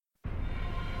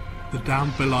The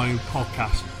Down Below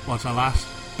podcast was our last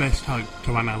best hope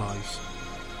to analyse.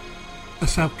 A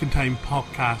self-contained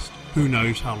podcast, who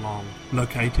knows how long,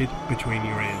 located between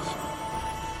your ears.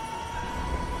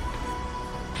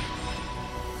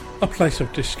 A place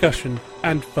of discussion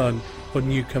and fun for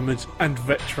newcomers and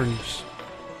veterans.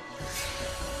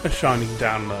 A shining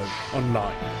download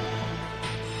online.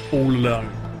 All alone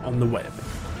on the web.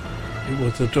 It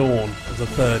was the dawn of the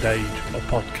third age of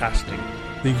podcasting.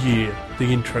 The year the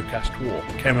Introcast War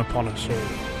came upon us all.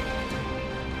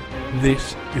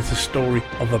 This is the story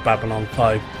of the Babylon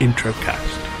 5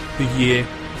 Introcast. The year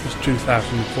was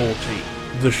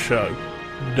 2014. The show,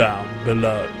 Down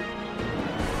Below.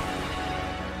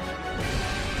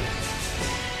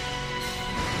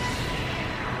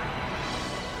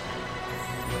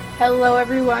 Hello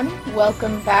everyone,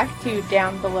 welcome back to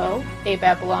Down Below, a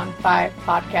Babylon 5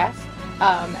 podcast.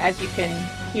 As you can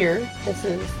hear, this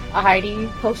is Heidi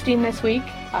hosting this week.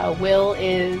 Will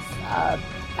is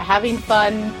having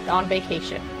fun on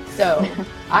vacation. So,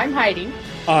 I'm Heidi.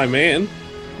 I'm Ian.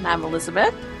 And I'm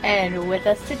Elizabeth. And with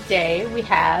us today, we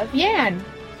have Yan.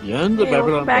 Yan, the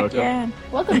Babylon welcome back, Yan.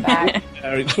 Welcome back.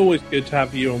 It's always good to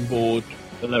have you on board.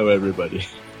 Hello, everybody.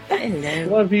 Hello.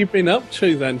 What have you been up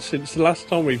to then since the last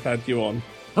time we've had you on?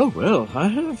 Oh, well, I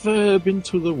have been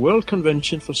to the World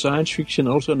Convention for Science Fiction,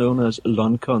 also known as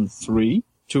LonCon 3,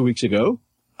 2 weeks ago,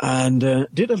 and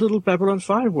did a little Babylon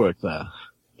 5 work there.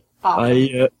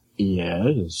 Awesome.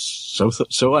 Yes,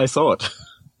 so I thought.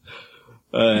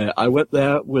 I went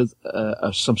there with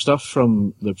some stuff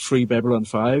from the free Babylon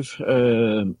 5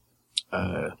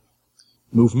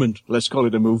 movement. Let's call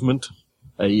it a movement.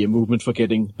 A movement for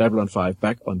getting Babylon 5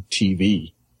 back on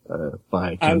TV.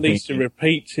 By at least in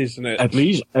repeats, isn't it? At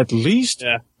least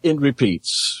yeah. In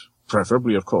repeats.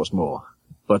 Preferably, of course, more.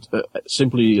 But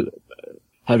simply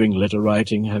having letter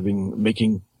writing,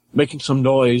 making some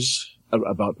noise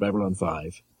about Babylon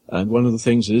 5. And one of the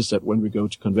things is that when we go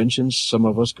to conventions, some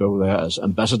of us go there as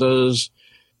ambassadors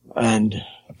and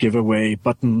give away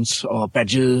buttons or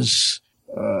badges.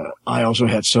 I also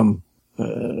had some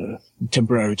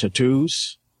temporary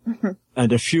tattoos.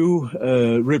 And a few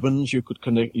ribbons you could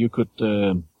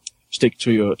stick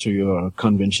to your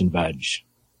convention badge.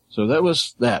 So that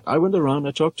was that. I went around.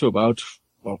 I talked to about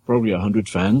probably 100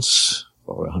 fans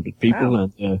or 100 people,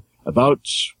 wow. And about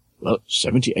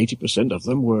 70-80% of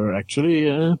them were actually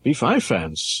B5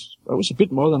 fans. That was a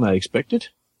bit more than I expected.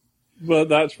 Well,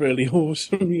 that's really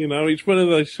awesome. You know, it's one of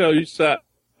those shows that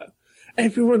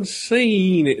everyone's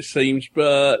seen, it seems,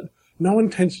 but no one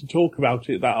tends to talk about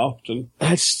it that often.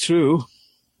 That's true.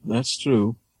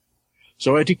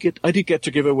 So I did get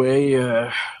to give away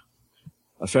a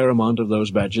fair amount of those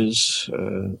badges.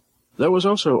 There was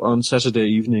also on Saturday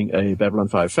evening a Babylon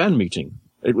 5 fan meeting.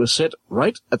 It was set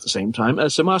right at the same time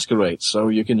as the Masquerade, so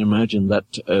you can imagine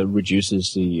that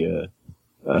reduces the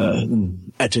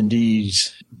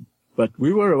attendees. But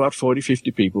we were about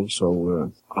 40-50 people,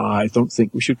 so I don't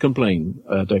think we should complain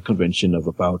at a convention of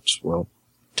about,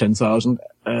 10,000,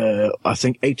 I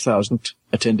think 8,000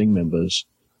 attending members.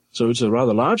 So it's a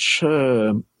rather large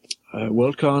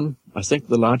Worldcon, I think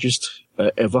the largest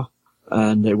ever,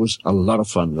 and it was a lot of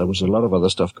fun. There was a lot of other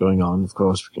stuff going on, of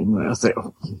course.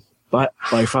 By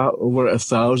far over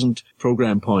 1,000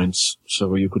 program points,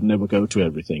 so you could never go to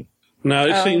everything. No,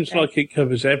 it seems like it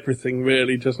covers everything,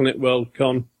 really, doesn't it,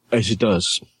 Worldcon? As it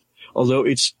does. Although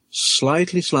it's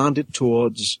slightly slanted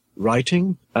towards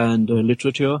writing and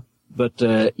literature. But,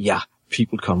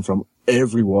 people come from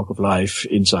every walk of life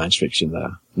in science fiction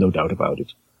there. No doubt about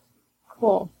it.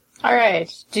 Cool. All right.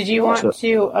 Did you want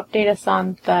to update us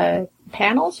on the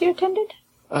panels you attended?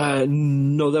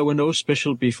 No, there were no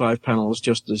special B5 panels,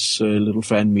 just this little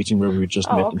fan meeting where we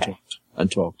just met and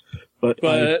talked. But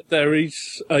there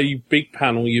is a big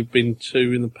panel you've been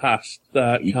to in the past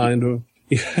that kind of...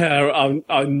 Yeah,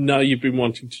 I know you've been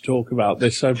wanting to talk about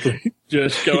this, so please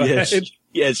just go ahead.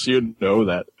 Yes, you know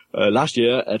that. Last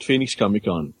year at Phoenix Comic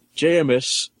Con,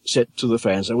 JMS said to the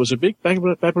fans, there was a big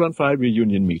Babylon 5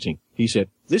 reunion meeting. He said,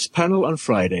 this panel on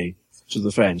Friday to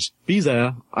the fans, be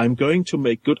there, I'm going to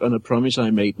make good on a promise I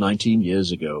made 19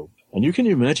 years ago. And you can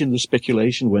imagine the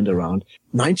speculation went around.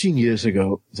 19 years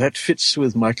ago, that fits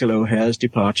with Michael O'Hare's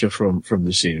departure from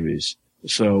the series.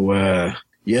 So,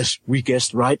 yes, we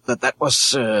guessed right that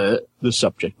was the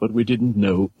subject, but we didn't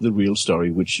know the real story,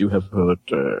 which you have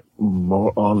heard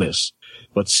more or less.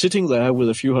 But sitting there with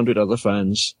a few hundred other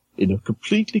fans in a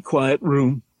completely quiet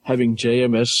room, having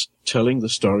JMS telling the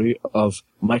story of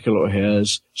Michael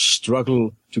O'Hare's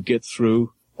struggle to get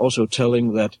through, also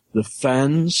telling that the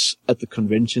fans at the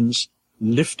conventions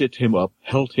lifted him up,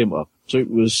 held him up. So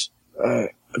it was a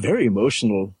very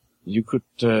emotional you could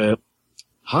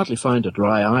hardly find a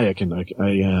dry eye.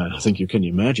 I think you can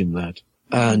imagine that.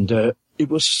 And it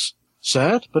was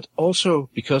sad, but also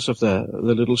because of the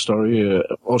little story.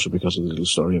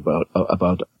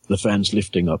 About the fans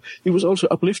lifting up. It was also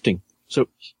uplifting. So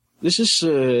this is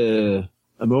a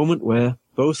moment where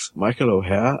both Michael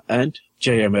O'Hare and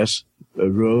JMS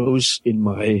rose in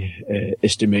my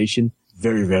estimation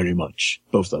very, very much.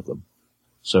 Both of them.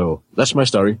 So that's my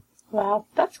story. Wow,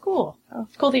 that's cool.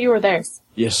 It's cool that you were there.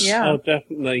 Yes. Yeah. Oh,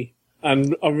 definitely.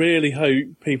 And I really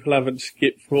hope people haven't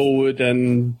skipped forward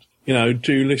and,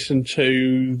 do listen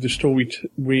to the story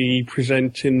we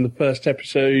present in the first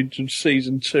episode of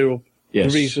season 2 of the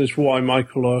reasons why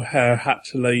Michael O'Hare had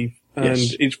to leave. And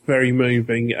it's very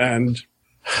moving. And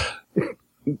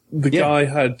the guy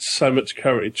had so much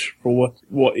courage for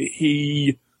what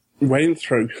he went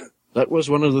through. That was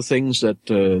one of the things that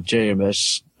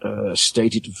JMS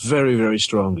stated very, very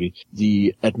strongly.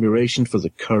 The admiration for the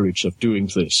courage of doing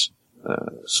this.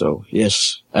 So,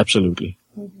 yes, absolutely.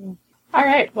 Mm-hmm. All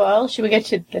right, well, should we get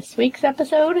to this week's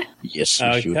episode? Yes,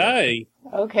 we should. Okay.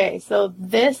 Okay, so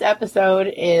this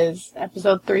episode is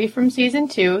episode 3 from season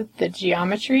 2, The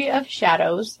Geometry of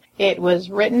Shadows. It was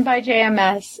written by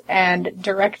JMS and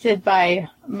directed by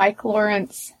Mike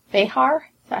Lawrence Behar.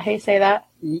 Is that how you say that?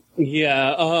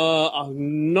 Yeah,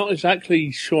 I'm not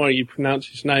exactly sure how you pronounce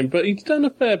his name, but he's done a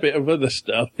fair bit of other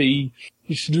stuff.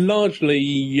 He's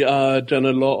largely done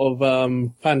a lot of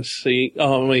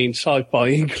sci-fi,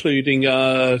 including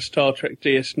Star Trek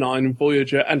DS9,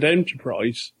 Voyager, and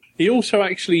Enterprise. He also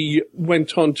actually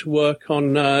went on to work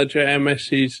on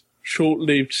JMS's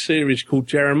short-lived series called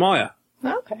Jeremiah.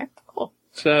 Okay, cool.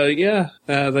 So, yeah,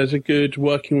 there's a good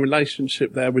working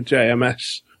relationship there with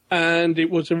JMS. And it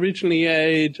was originally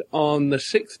aired on the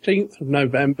 16th of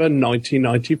November,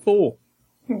 1994.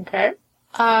 Okay.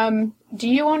 Do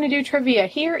you want to do trivia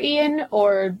here, Ian,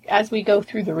 or as we go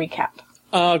through the recap?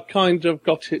 Kind of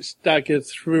got it staggered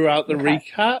throughout the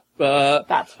recap, but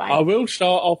that's fine. I will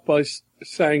start off by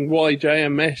saying why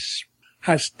JMS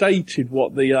has stated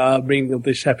what the meaning of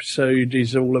this episode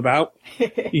is all about.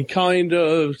 He kind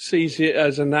of sees it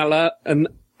as an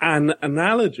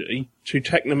analogy to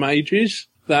Technomages,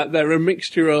 that they're a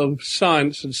mixture of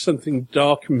science and something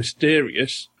dark and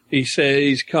mysterious. He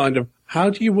says kind of, how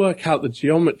do you work out the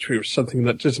geometry of something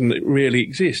that doesn't really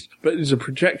exist, but is a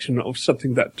projection of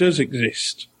something that does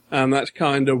exist? And that's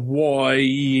kind of why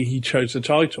he chose the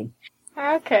title.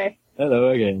 Okay. Hello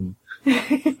again.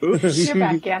 You're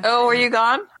back again. Oh, were you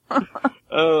gone?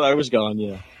 Oh, I was gone,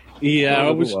 yeah. Yeah,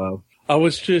 Wow. I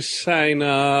was just saying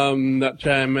that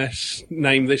JMS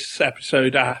named this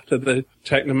episode after the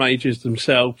Technomages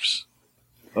themselves.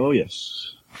 Oh,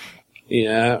 yes.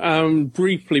 Yeah.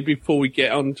 Briefly, before we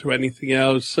get on to anything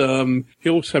else, he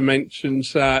also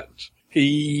mentions that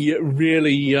he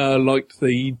really liked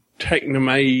the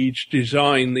Technomage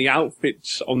design, the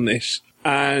outfits on this,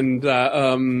 and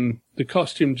the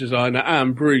costume designer,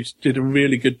 Anne Bruce, did a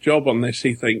really good job on this,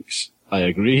 he thinks. I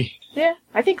agree. Yeah,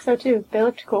 I think so too. They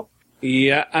looked cool.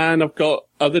 Yeah, and I've got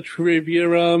other trivia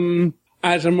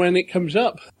as and when it comes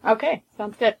up. Okay,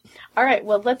 sounds good. All right,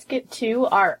 well, let's get to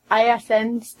our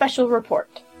ISN special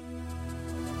report.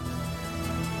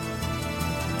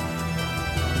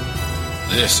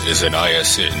 This is an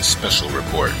ISN special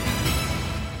report.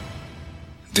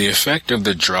 The effect of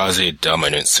the Drazi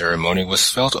dominance ceremony was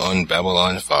felt on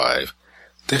Babylon 5.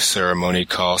 This ceremony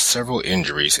caused several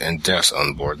injuries and deaths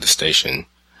on board the station.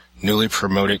 Newly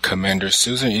promoted Commander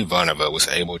Susan Ivanova was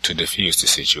able to defuse the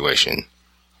situation.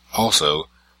 Also,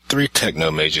 3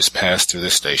 Technomages passed through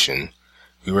the station.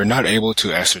 We were not able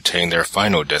to ascertain their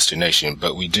final destination,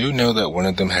 but we do know that one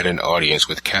of them had an audience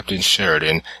with Captain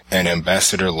Sheridan and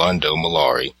Ambassador Londo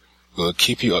Mollari. We will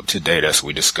keep you up to date as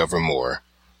we discover more.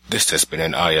 This has been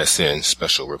an ISN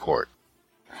special report.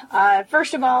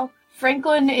 First of all,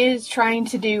 Franklin is trying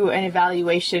to do an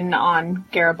evaluation on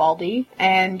Garibaldi,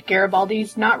 and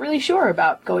Garibaldi's not really sure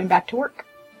about going back to work.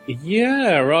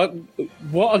 Yeah, right.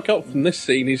 What I got from this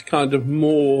scene is kind of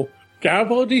more...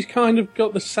 Garibaldi's kind of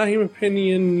got the same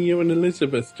opinion you and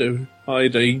Elizabeth do,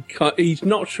 Heidi. He's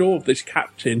not sure of this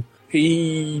captain.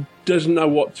 He doesn't know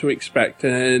what to expect,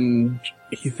 and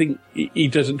he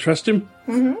doesn't trust him.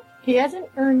 Mm-hmm. He hasn't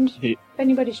earned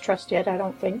anybody's trust yet, I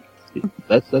don't think.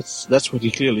 That's what he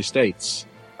clearly states.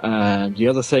 And the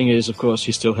other thing is, of course,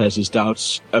 he still has his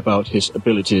doubts about his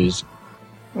abilities.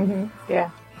 Mm-hmm.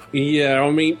 Yeah. Yeah, I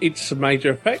mean, it's a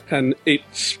major effect, and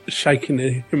it's shaking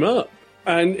him up.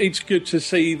 And it's good to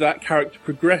see that character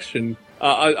progression.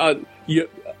 The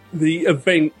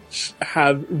events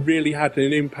have really had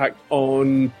an impact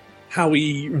on how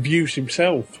he views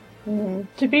himself.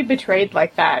 To be betrayed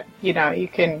like that, you know, you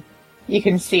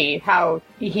can see how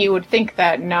he would think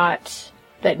that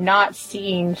not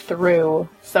seeing through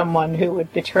someone who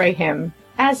would betray him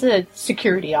as a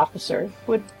security officer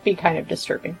would be kind of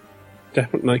disturbing.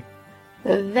 Definitely.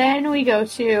 Then we go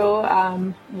to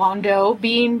Londo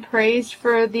being praised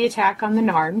for the attack on the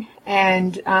Narn,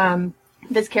 and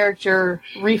this character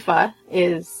Rifa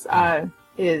is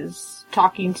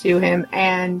talking to him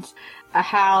and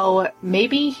how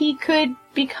maybe he could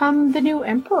become the new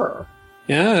emperor.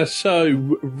 Yeah, so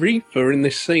Rifa in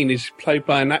this scene is played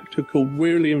by an actor called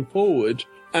William Forward,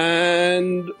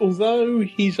 and although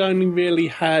he's only really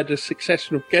had a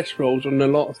succession of guest roles on a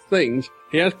lot of things,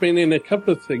 he has been in a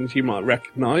couple of things you might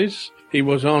recognise. He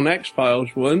was on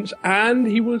X-Files once, and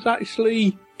he was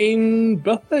actually in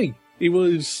Buffy. He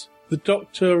was the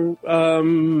Doctor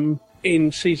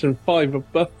in season 5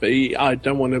 of Buffy. I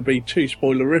don't want to be too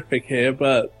spoilerific here,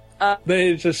 but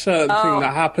there's a certain thing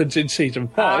that happens in season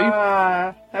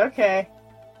 5. Okay.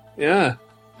 Yeah.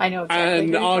 I know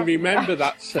exactly. And I remember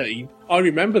that scene.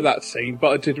 But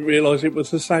I didn't realise it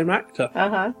was the same actor.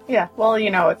 Yeah. Well, you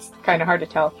know, it's kind of hard to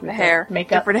tell through The hair.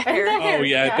 makeup. Different hair. Oh,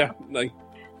 yeah, definitely.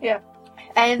 Yeah.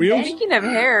 And We then, also- Speaking of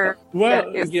hair,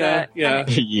 Well, is yeah.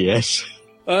 Yes.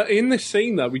 In this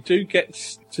scene, though, we do get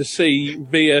to see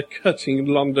Via cutting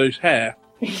Londo's hair.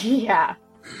 yeah.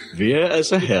 Via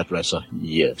as a hairdresser.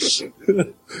 Yes.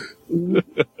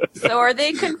 so are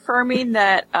they confirming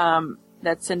that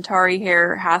that Centauri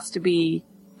hair has to be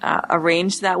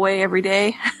arranged that way every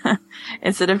day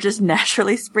instead of just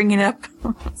naturally springing up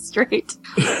straight?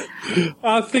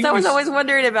 I think I was always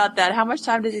wondering about that. How much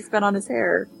time does he spend on his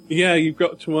hair? Yeah, you've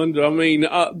got to wonder. I mean,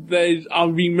 I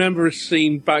remember a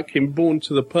scene back in Born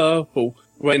to the Purple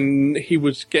when he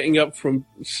was getting up from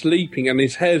sleeping and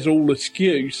his hair's all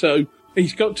askew, so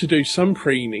he's got to do some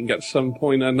preening at some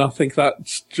point, and I think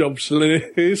that's Job's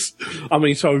Liz. I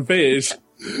mean, sorry, Veers.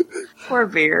 Poor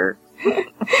Veer.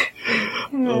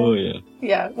 Oh, yeah.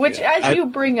 Yeah. Which, as you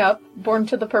bring up Born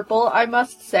to the Purple, I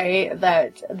must say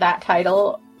that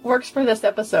title works for this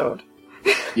episode.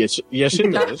 Yes,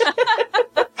 it does.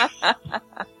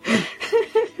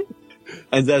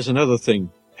 And there's another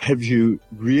thing. Have you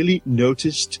really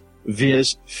noticed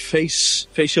Via's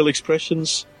facial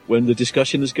expressions when the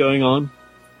discussion is going on?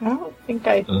 I don't think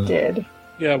I did.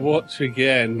 Yeah, once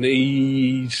again,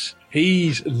 he's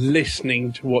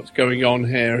listening to what's going on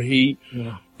here.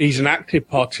 He's an active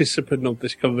participant of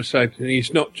this conversation.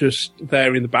 He's not just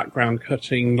there in the background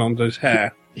cutting Londo's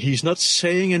hair. He's not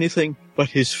saying anything, but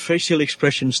his facial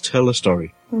expressions tell a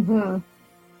story. Mm-hmm.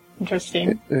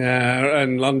 Interesting. Yeah,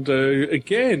 and Londo,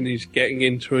 again, is getting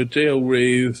into a deal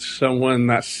with someone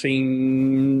that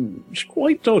seems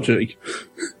quite dodgy.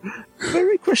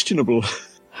 Very questionable.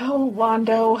 Oh,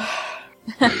 Londo.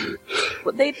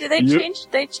 Well, they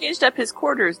changed up his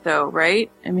quarters though, right?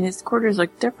 I mean, his quarters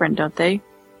look different, don't they?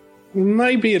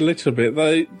 Maybe a little bit.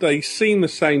 They seem the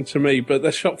same to me, but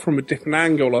they're shot from a different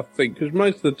angle, I think, because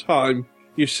most of the time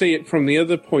you see it from the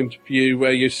other point of view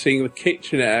where you're seeing the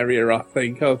kitchen area, I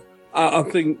think. I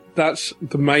think that's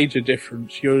the major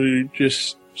difference. You're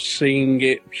just seeing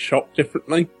it shot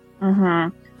differently.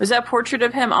 Mm-hmm. Was that portrait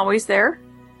of him always there?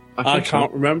 I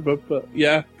can't remember, but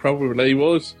yeah, probably he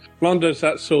was. Londo's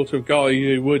that sort of guy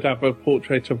who would have a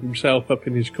portrait of himself up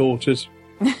in his quarters.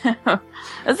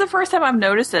 That's the first time I've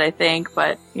noticed it, I think,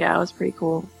 but yeah, it was pretty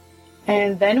cool.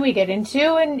 And then we get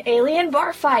into an alien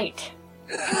bar fight.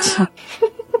 The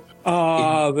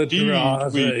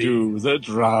Drazi. We do, the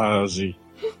Drazi.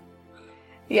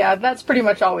 Yeah, that's pretty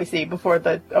much all we see before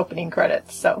the opening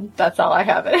credits, so that's all I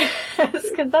have it as,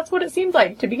 because that's what it seemed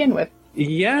like to begin with.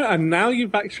 Yeah, and now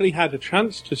you've actually had a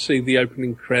chance to see the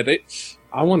opening credits.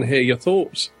 I want to hear your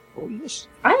thoughts. Oh, yes.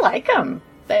 I like them.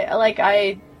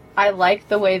 I like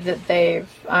the way that they've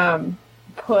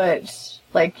put,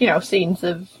 scenes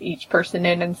of each person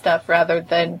in and stuff, rather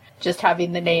than just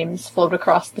having the names float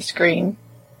across the screen.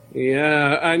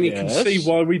 Yeah, and you can Yes. see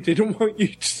why we didn't want you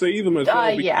to see them as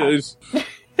well, yeah. because...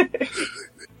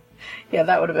 Yeah,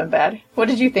 that would have been bad. What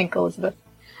did you think, Elizabeth?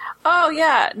 Oh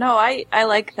yeah, no, I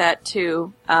like that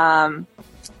too. Yeah,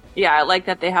 I like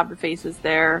that they have the faces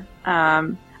there.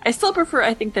 I still prefer,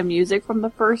 I think, the music from the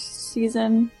first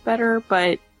season better,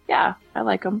 but yeah, I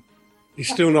like them. You're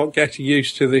still not getting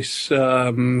used to this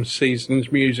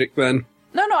season's music then?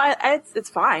 No, it's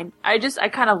fine. I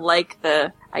kind of like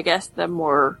the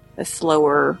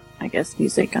slower,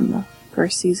 music on the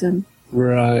first season.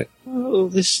 Right. Oh,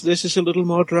 this is a little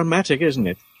more dramatic, isn't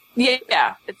it?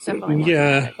 Yeah, it's definitely.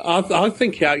 Yeah, I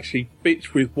think it actually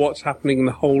fits with what's happening in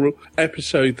the whole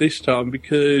episode this time,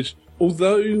 because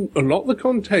although a lot of the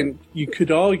content you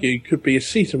could argue could be a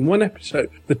season 1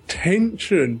 episode, the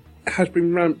tension has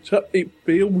been ramped up. It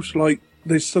feels like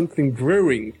there's something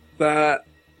brewing, that,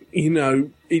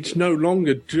 it's no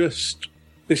longer just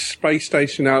this space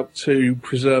station out to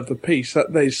preserve the peace,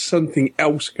 that there's something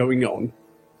else going on.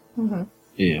 Mm-hmm.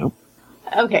 Yeah.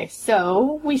 Okay,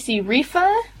 so we see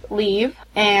Rifa leave,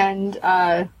 and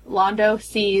Londo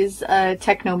sees a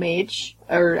Technomage,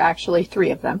 or actually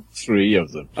 3 of them. 3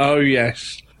 of them. Oh,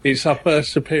 yes. It's our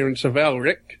first appearance of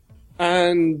Elric,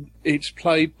 and it's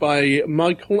played by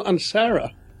Michael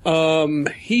Ansara.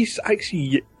 He's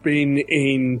actually been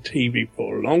in TV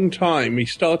for a long time. He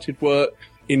started work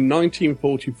in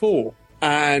 1944,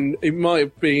 and it might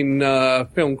have been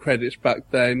film credits back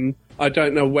then. I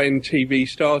don't know when TV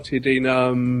started in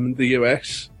the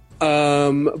US,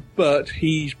 but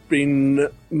he's been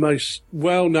most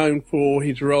well known for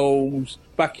his roles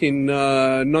back in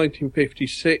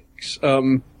 1956, a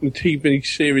TV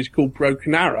series called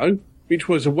Broken Arrow, which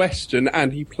was a Western,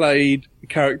 and he played a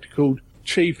character called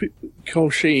Chief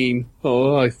Colsheen.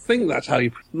 Oh, I think that's how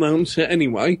you pronounce it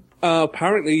anyway.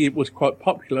 Apparently it was quite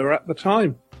popular at the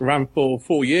time. Ran for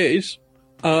 4 years.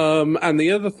 And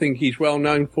the other thing he's well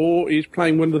known for is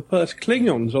playing one of the first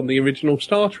Klingons on the original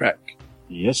Star Trek.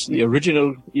 Yes,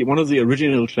 one of the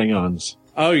original Klingons.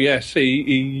 Oh yes,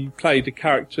 he played a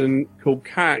character called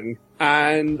Kang,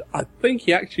 and I think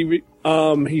he actually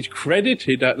he's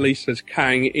credited at least as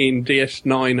Kang in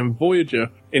DS9 and Voyager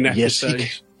in episodes.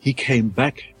 Yes, he came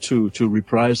back to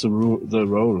reprise the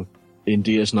role in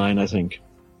DS9, I think.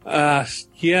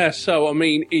 Yeah, so I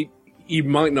mean, you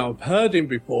might not have heard him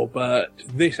before, but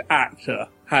this actor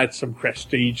had some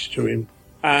prestige to him.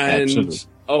 And, absolutely.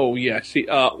 Oh, yes,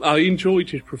 I enjoyed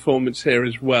his performance here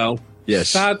as well. Yes.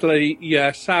 Sadly,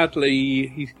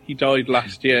 he died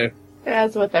last year.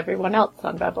 As with everyone else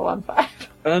on Babylon 5.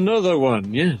 Another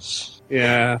one, yes.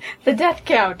 Yeah. The death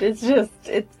count is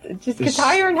just gets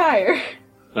higher and higher.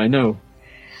 I know.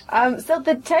 So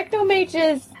the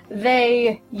Technomages,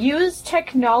 they use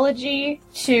technology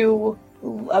to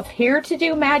appear to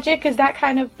do magic. Is that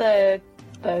kind of the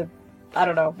I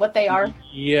don't know what they are?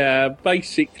 Yeah,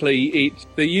 basically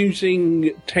they're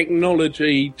using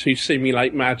technology to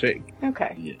simulate magic.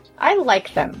 Okay. Yes. I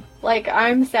like them. Like,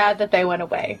 I'm sad that they went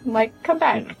away. I'm like, come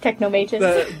back, Technomages.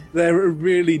 They're a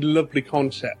really lovely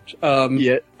concept.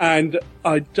 Yeah. And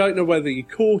I don't know whether you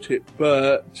caught it,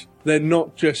 but they're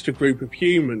not just a group of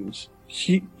humans.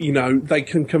 They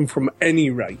can come from any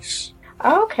race.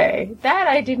 Okay, that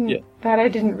I didn't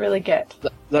really get.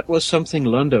 That was something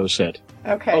Londo said.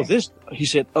 Okay. He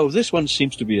said, this one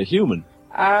seems to be a human.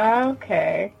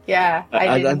 Okay. Yeah,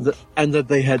 I didn't. And that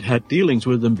they had dealings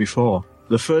with them before.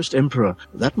 The first emperor,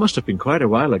 that must have been quite a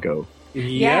while ago.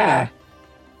 Yeah.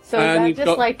 So is that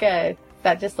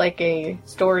just like a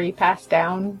story passed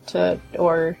down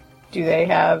or do they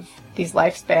have these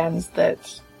lifespans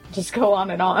that just go on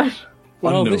and on?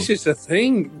 Well, no. This is the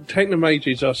thing.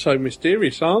 Technomages are so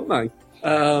mysterious, aren't they?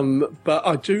 But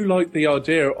I do like the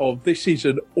idea of this is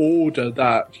an order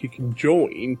that you can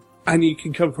join, and you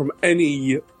can come from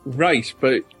any race,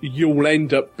 but you'll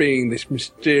end up being this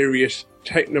mysterious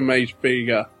Technomage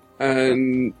figure.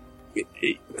 And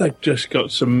they've just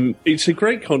got it's a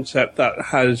great concept that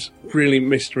has brilliant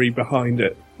mystery behind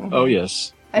it. Mm-hmm. Oh,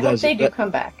 yes. I hope they do come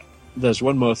back. There's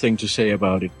one more thing to say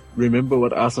about it. Remember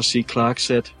what Arthur C. Clarke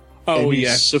said? Oh, Any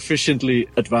yes. sufficiently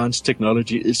advanced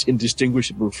technology is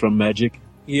indistinguishable from magic.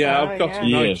 Yeah, Oh, I've got yeah. a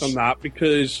note Yes. on that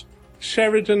because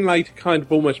Sheridan later kind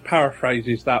of almost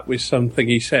paraphrases that with something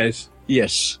he says.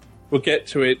 Yes. We'll get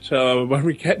to it when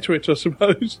we get to it, I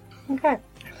suppose. Okay.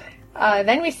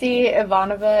 Then we see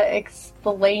Ivanova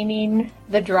explaining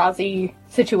the Drazi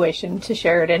situation to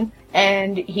Sheridan,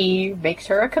 and he makes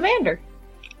her a commander.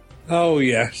 Oh,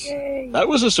 yes. That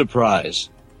was a surprise.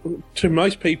 To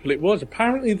most people it was.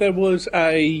 Apparently there was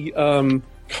a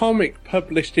comic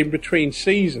published in between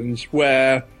seasons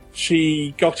where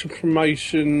she got a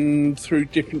promotion through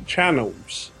different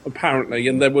channels, apparently,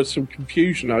 and there was some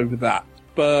confusion over that.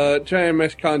 But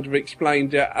JMS kind of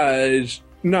explained it as,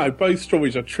 no, both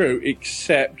stories are true,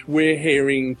 except we're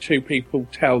hearing two people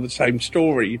tell the same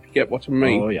story, if you get what I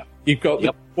mean. Oh, yeah. You've got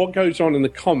what goes on in the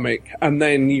comic, and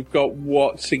then you've got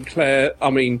what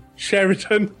Sheridan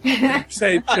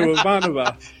said to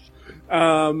Ivanova.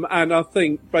 And I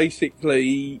think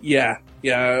basically,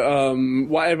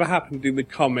 whatever happened in the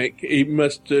comic, it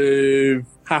must have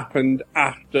happened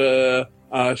after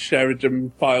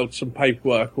Sheridan filed some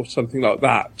paperwork or something like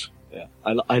that. Yeah.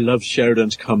 I love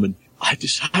Sheridan's comment. I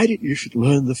decided you should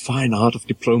learn the fine art of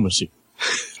diplomacy.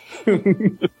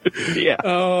 Yeah.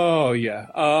 Oh, yeah.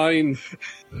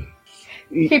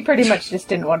 He pretty much just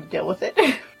didn't want to deal with it.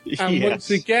 And Yes.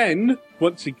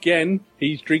 once again,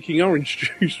 he's drinking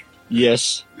orange juice.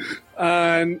 Yes.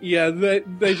 And yeah,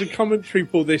 there's a commentary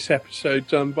for this episode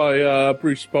done by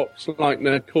Bruce Box,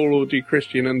 Leitner, Claudia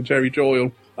Christian, and Jerry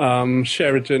Doyle,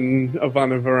 Sheridan,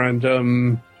 Ivanova,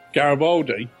 and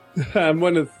Garibaldi. And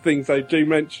one of the things they do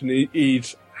mention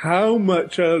is how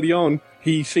much early on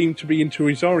he seemed to be into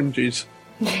his oranges.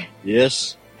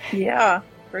 Yes. Yeah,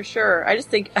 for sure. I just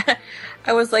think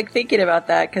I was like thinking about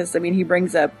that because I mean he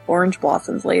brings up orange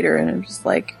blossoms later, and I'm just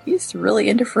like he's really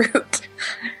into fruit.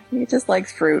 He just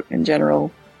likes fruit in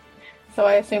general. So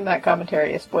I assume that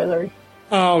commentary is spoilery.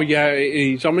 Oh yeah, it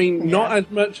is. I mean, not as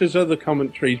much as other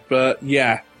commentaries, but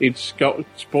yeah, it's got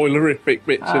spoilerific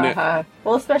bits in it.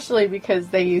 Well, especially because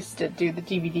they used to do the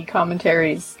DVD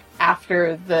commentaries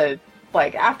after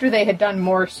after they had done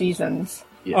more seasons.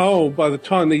 Yeah. Oh, by the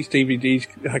time these DVDs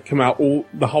had come out,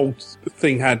 the whole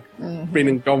thing had been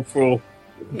and gone for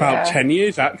about 10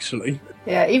 years, actually.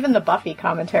 Yeah, even the Buffy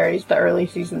commentaries, the early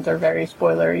seasons are very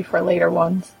spoilery for later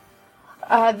ones.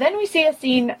 Then we see a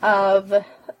scene of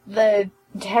the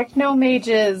Techno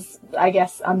Mages, I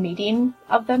guess, a meeting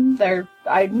of them.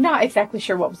 I'm not exactly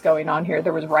sure what was going on here.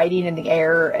 There was writing in the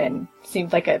air and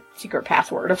seemed like a secret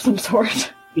password of some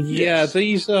sort. Yeah,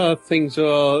 these things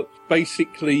are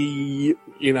basically,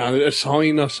 a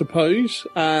sign, I suppose.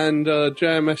 And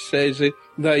JMS says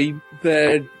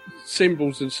their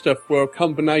symbols and stuff were a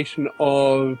combination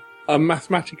of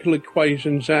mathematical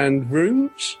equations and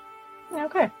runes.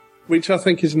 Okay. Which I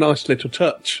think is a nice little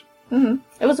touch. Mm-hmm.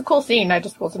 It was a cool scene. I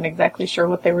just wasn't exactly sure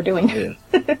what they were doing.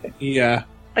 Yeah. Yeah.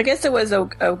 I guess it was a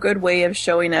good way of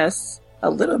showing us a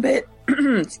little bit,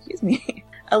 excuse me,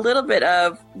 a little bit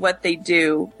of what they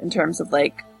do in terms of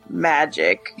like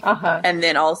magic. And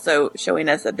then also showing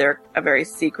us that they're a very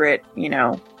secret,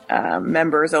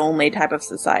 members only type of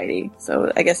society.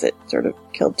 So I guess it sort of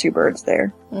killed two birds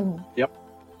there. Mm-hmm. Yep.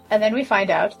 And then we find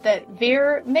out that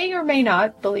Veer may or may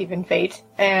not believe in fate,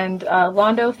 and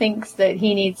Londo thinks that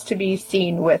he needs to be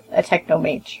seen with a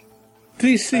technomage.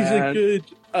 This is a good,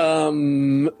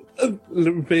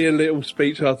 be a little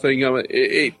speech, I think.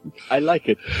 I like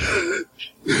it.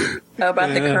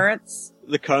 About the currents?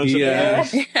 The currents. Yeah.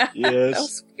 Yeah. Yes. That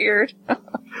was weird.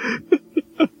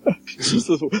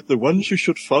 The ones you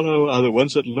should follow are the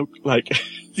ones that look like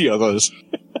the others.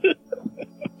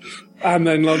 And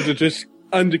then Londo just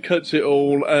undercuts it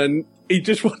all, and he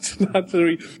just wants an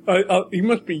answer. He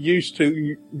must be used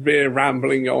to Veer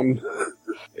rambling on.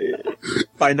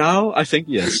 By now, I think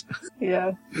yes.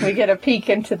 Yeah. We get a peek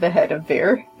into the head of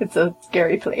Veer. It's a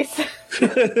scary place.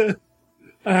 It's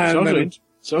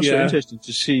also interesting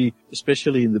to see,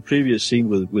 especially in the previous scene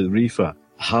with Reefa,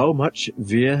 how much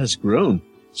Veer has grown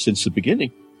since the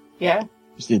beginning. Yeah. In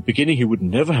the beginning, he would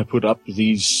never have put up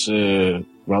these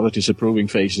rather disapproving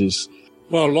faces.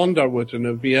 Well, Londo wouldn't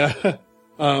have, yeah.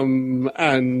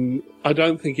 And I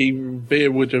don't think even Veer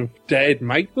would have dared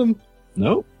make them.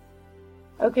 No.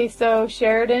 Okay, so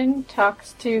Sheridan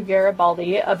talks to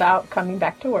Garibaldi about coming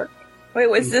back to work. Wait,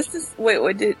 was this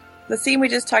did the scene we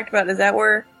just talked about, is that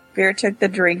where Veer took the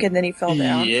drink and then he fell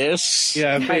down? Yes.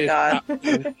 Yeah, Oh my God.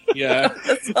 Yeah.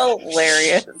 That's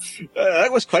hilarious. That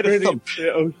was quite a thump.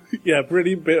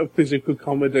 Brilliant bit of physical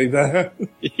comedy there.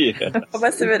 Yeah. It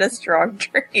must have been a strong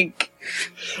drink.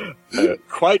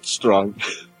 Quite strong.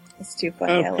 It's too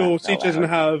funny. Of course, he doesn't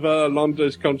have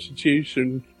Londo's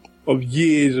constitution of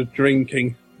years of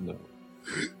drinking. No.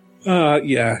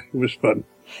 Yeah, it was fun.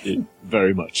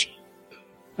 Very much.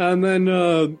 And then,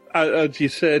 as you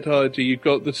said, Heidi, you've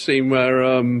got the scene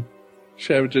where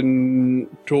Sheridan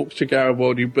talks to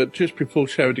Garibaldi, but just before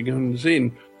Sheridan comes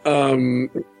in,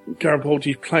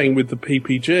 Garibaldi's playing with the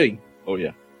PPG. Oh,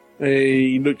 yeah.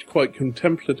 He looked quite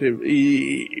contemplative,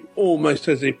 almost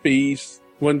as if he's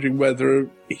wondering whether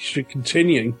he should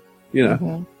continue,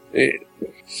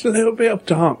 It's a little bit of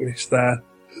darkness there.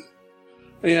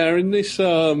 Yeah, in this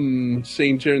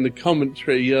scene during the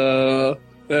commentary,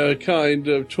 they're kind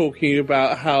of talking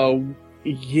about how,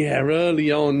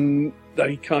 early on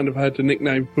they kind of had a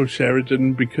nickname for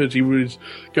Sheridan because he was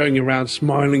going around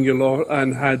smiling a lot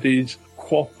and had his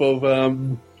coif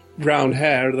of brown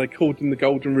hair. They called him the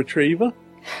Golden Retriever.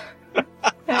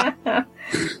 I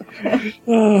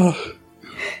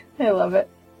love it.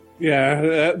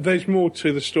 Yeah, there's more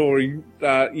to the story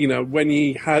that, when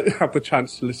you have the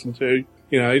chance to listen to,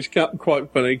 it's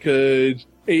quite funny because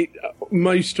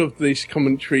most of this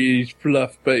commentary is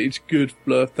fluff, but it's good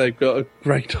fluff. They've got a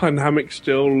great dynamic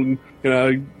still, and,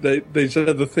 there's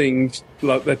other things,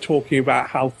 like they're talking about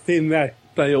how thin their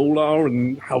they all are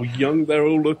and how young they're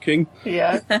all looking.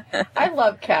 Yeah. I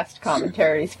love cast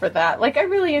commentaries for that. Like, I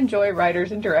really enjoy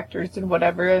writers and directors and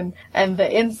whatever, and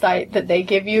the insight that they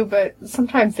give you, but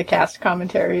sometimes the cast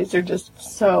commentaries are just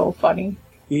so funny.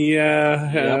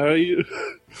 Yeah,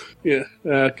 yeah,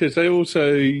 because they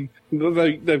also,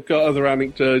 they've got other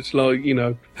anecdotes, like, you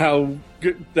know, how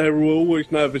they were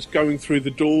always nervous going through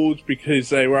the doors because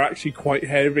they were actually quite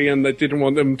heavy and they didn't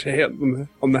want them to hit them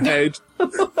on the head.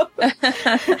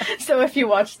 So if you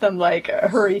watch them, like,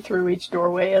 hurry through each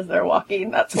doorway as they're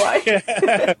walking, that's why.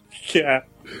 Yeah.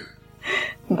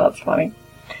 That's funny.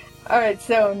 Alright,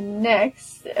 so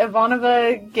next,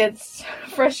 Ivanova gets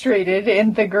frustrated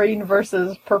in the green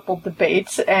versus purple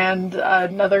debate, and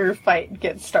another fight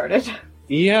gets started.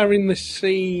 Yeah, in the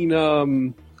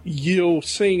scene, you're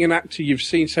seeing an actor you've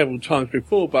seen several times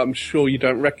before, but I'm sure you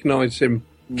don't recognise him.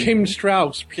 Kim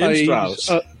Strauss plays... Kim Strauss.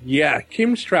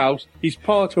 Kim Strauss. He's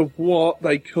part of what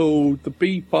they call the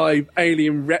B5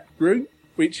 Alien Rep Group,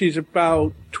 which is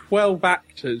about 12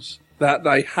 actors that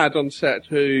they had on set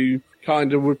who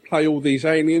kind of would play all these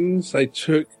aliens. They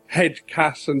took head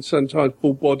casts and sometimes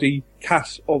full body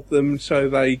casts of them so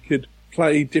they could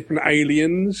play different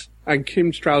aliens. And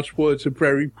Kim Strauss was a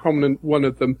very prominent one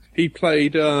of them. He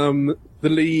played the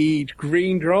lead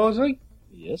Green Drazi.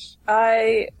 Yes.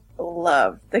 I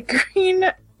love the green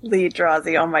lead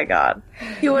Drazi. Oh my god.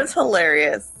 He was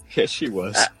hilarious. Yes, he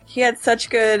was. He had such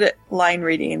good line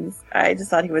readings. I just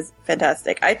thought he was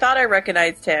fantastic. I thought I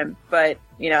recognized him, but,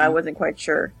 you know, I wasn't quite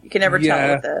sure. You can never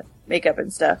tell with the makeup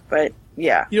and stuff, but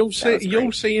yeah. You'll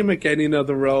see him again in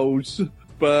other roles,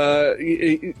 but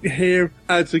here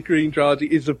as the Green Drazi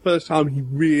is the first time he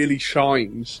really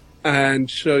shines and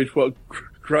shows what a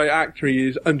great actor he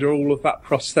is under all of that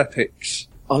prosthetics.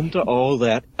 Under all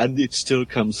that, and it still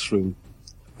comes through.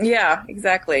 Yeah,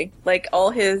 exactly. Like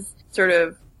all his sort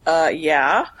of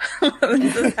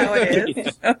this is how it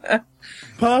is.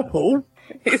 Purple?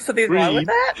 Something wrong with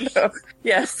that? No.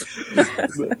 Yes.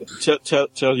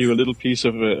 Tell you a little piece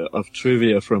of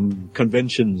trivia from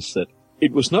conventions that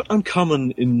it was not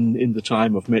uncommon in the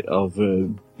time of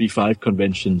B5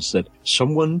 conventions that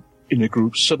someone in a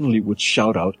group suddenly would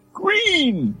shout out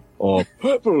green or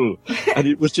purple, and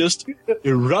it would just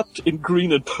erupt in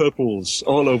green and purples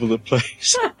all over the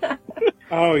place.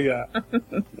 Oh yeah.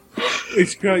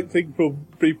 It's a great thing for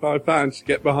B5 fans to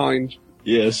get behind.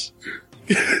 Yes.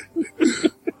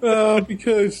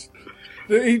 Because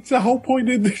it's the whole point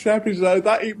in this episode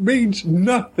that it means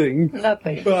nothing.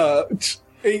 Nothing. But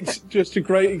it's just a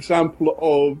great example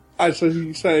of, as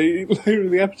you say later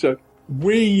in the episode,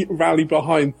 we rally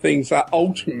behind things that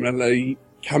ultimately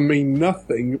can mean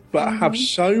nothing, but have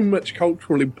so much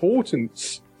cultural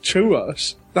importance to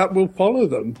us that we'll follow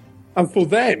them. And for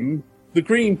them, the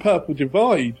green-purple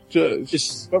divide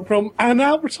does. But from an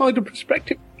outsider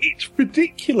perspective, it's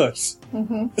ridiculous.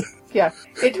 Mm-hmm. Yeah,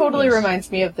 it totally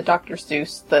reminds me of the Dr.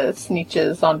 Seuss, the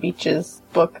Sneetches on Beaches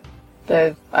book.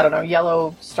 The,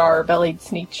 yellow star-bellied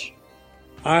Sneetch.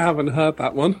 I haven't heard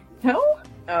that one. No?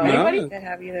 Oh, Anybody? I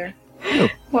have either.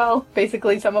 Well,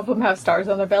 basically some of them have stars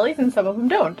on their bellies and some of them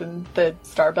don't, and the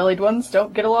star-bellied ones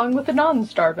don't get along with the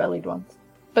non-star-bellied ones.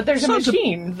 But there's a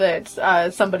machine that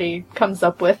somebody comes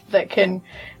up with that can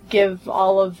give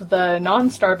all of the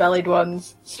non-star-bellied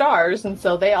ones stars, and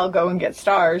so they all go and get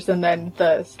stars, and then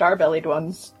the star-bellied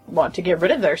ones want to get rid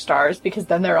of their stars because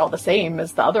then they're all the same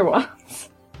as the other ones.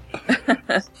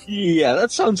 Yeah,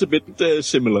 that sounds a bit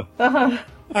similar. Uh-huh.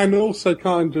 And also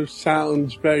kind of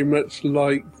sounds very much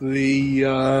like the,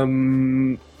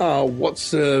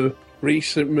 what's the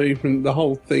recent movement, the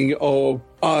whole thing of,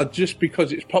 just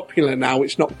because it's popular now,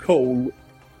 it's not cool.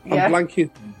 Yeah. I'm blanking.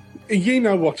 You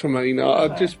know what I mean.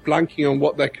 I'm just blanking on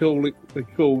what they're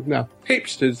called now.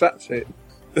 Hipsters, that's it.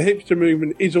 The hipster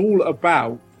movement is all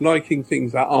about liking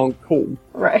things that aren't cool.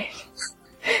 Right.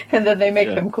 And then they make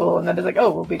them cool, and then it's like,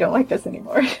 oh, well, we don't like this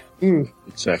anymore.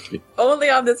 Exactly. Only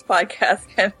on this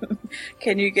podcast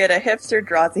can you get a hipster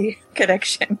Drazi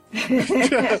connection.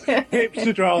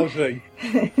 Hipster Drazi.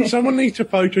 Someone needs to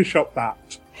Photoshop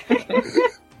that.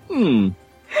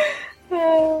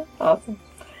 Awesome.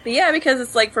 But yeah, because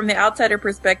it's like from the outsider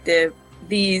perspective,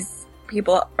 these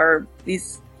people are,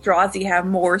 these Drazi have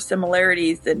more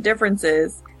similarities than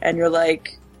differences, and you're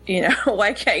like,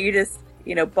 why can't you just,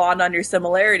 bond on your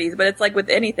similarities? But it's like with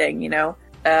anything,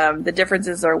 the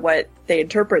differences are what they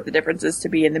interpret the differences to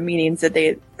be and the meanings that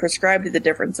they prescribe to the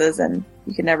differences, and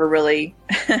you can never really...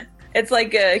 It's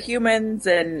like humans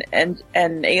and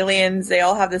aliens, they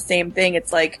all have the same thing.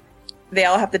 It's like they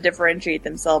all have to differentiate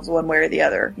themselves one way or the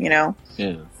other, Yeah.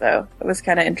 So it was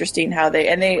kind of interesting how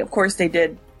they, of course they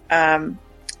did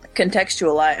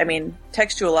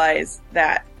textualize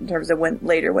that in terms of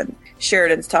when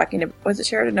Sheridan's talking to, was it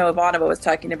Sheridan? No, Ivanova was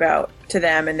talking about to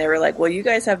them, and they were like, well, you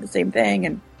guys have the same thing.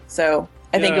 And so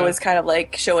I think it was kind of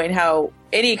like showing how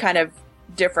any kind of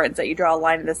difference that you draw a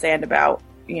line in the sand about,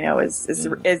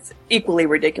 is equally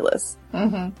ridiculous.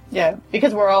 Mm-hmm. Yeah,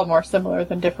 because we're all more similar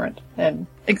than different. And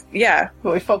but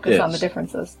we focus on the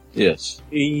differences. Yes.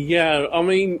 Yeah, I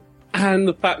mean, and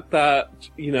the fact that,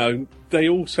 they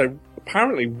also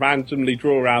apparently randomly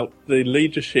draw out the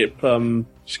leadership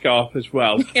scarf as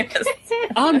well. Yes.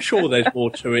 I'm sure there's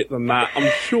more to it than that.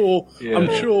 I'm sure,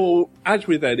 as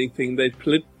with anything, there's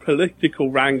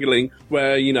political wrangling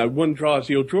where, one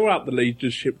Drazi will draw out the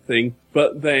leadership thing,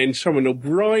 but then someone will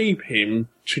bribe him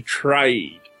to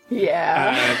trade.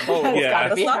 Yeah.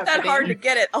 It's not that hard to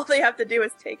get it. All they have to do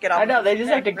is take it off. I know, they just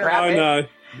have to grab it. I know.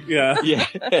 Yeah. Yeah.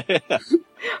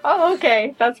 Oh,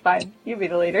 okay. That's fine. You be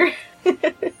the leader.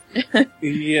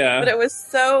 Yeah. But it was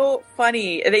so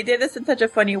funny. They did this in such a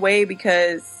funny way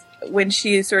because when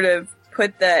she sort of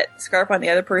put that scarf on the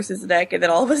other person's neck, and then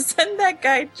all of a sudden that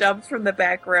guy jumps from the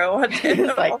back row onto him.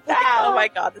 Like, oh my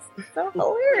god, this is so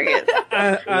hilarious.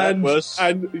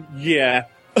 and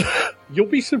you'll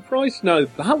be surprised to know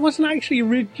that wasn't actually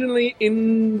originally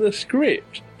in the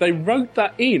script. They wrote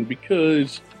that in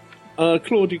because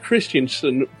Claudia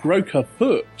Christensen broke her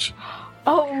foot.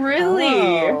 Oh, really?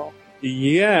 Oh.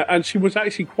 Yeah, and she was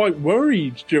actually quite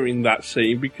worried during that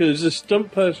scene because the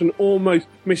stunt person almost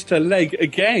missed her leg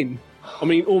again. I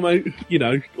mean,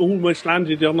 almost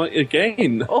landed on it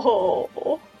again.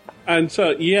 Oh. And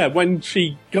so, when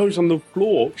she goes on the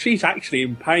floor, she's actually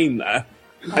in pain there.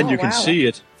 And you can see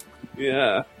it.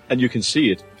 Yeah. And you can see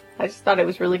it. I just thought it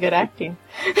was really good acting.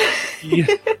 Yeah.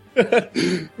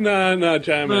 No,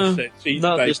 JMS said they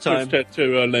pushed her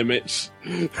to her limits.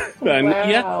 And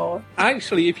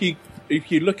actually, if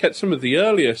you look at some of the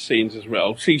earlier scenes as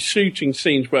well, she's shooting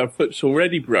scenes where her foot's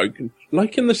already broken.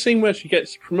 Like in the scene where she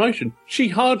gets the promotion, she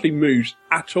hardly moves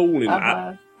at all in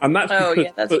that. And that's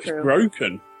because her foot's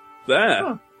broken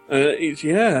there.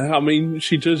 I mean,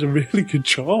 she does a really good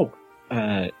job.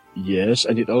 Yes,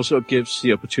 and it also gives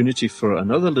the opportunity for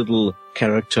another little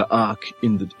character arc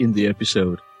in the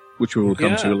episode, which we will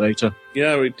come to later.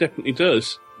 Yeah, it definitely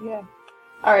does. Yeah.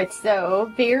 Alright, so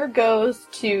Veer goes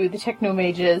to the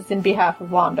Technomages in behalf of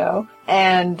Londo,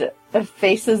 and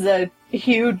faces a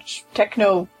huge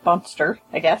techno monster,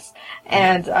 I guess,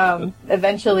 and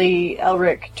eventually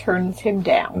Elric turns him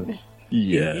down.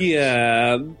 Yeah.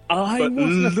 Yeah, I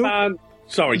wasn't a fan.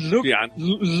 Sorry,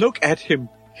 look at him.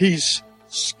 He's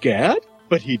scared,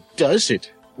 but he does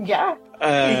it. Yeah,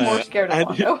 he's more scared of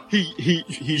Londo.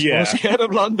 He's more scared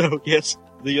of Londo, yes.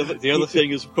 The other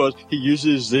thing is, of course, he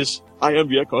uses this "I am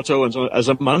Viacotto" and so as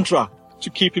a mantra to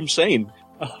keep him sane.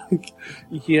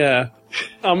 Yeah.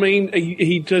 I mean,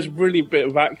 he does a brilliant bit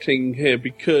of acting here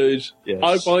because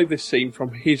I buy this scene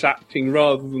from his acting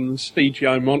rather than the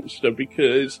CGI monster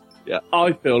because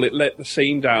I feel it let the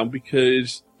scene down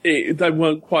because they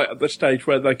weren't quite at the stage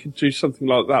where they could do something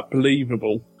like that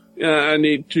believable. And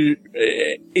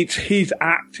it's his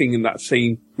acting in that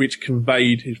scene which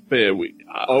conveyed his fear.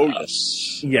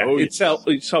 Yes. Yeah, it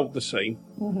solved the scene.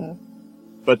 Mm-hmm.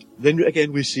 But then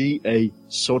again, we see a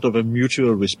sort of a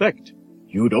mutual respect.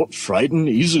 You don't frighten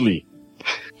easily.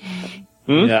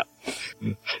 Yeah.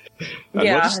 And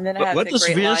then what does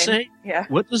Veer say? Yeah.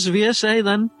 What does Veer say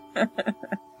then?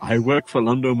 I work for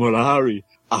Londo Mollari.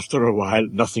 After a while,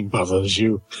 nothing bothers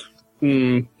you.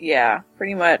 Yeah,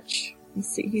 pretty much.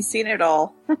 He's seen it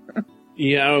all.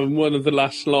 Yeah, one of the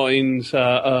last lines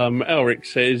Elric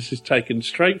says is taken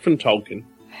straight from Tolkien.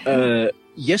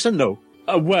 Yes and no.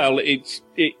 Well, the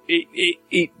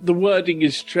wording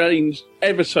is changed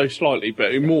ever so slightly,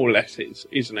 but it more or less is,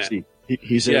 isn't it? See, we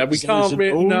can't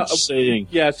really saying.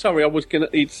 Yeah, sorry, I was gonna.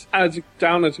 It's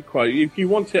down as a quote. If you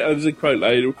want it as a quote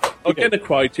later, I'm gonna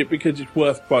quote it because it's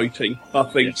worth quoting. I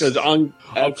think because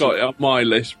I've got it on my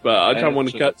list, but I don't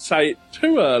want to say it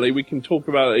too early. We can talk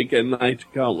about it again later,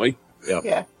 can't we?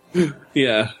 Yeah.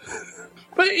 Yeah.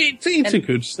 But it's a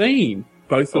good scene.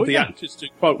 Both of the actors do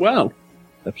quite well.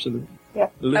 Absolutely. Yeah.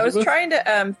 I was trying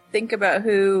to think about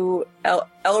who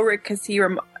Elric, because he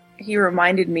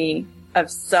reminded me of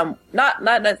some, not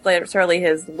necessarily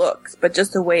his looks, but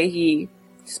just the way he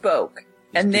spoke.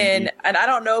 And I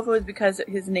don't know if it was because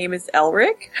his name is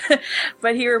Elric,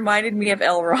 but he reminded me of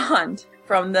Elrond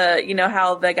from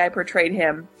how the guy portrayed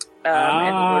him in the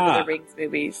Lord of the Rings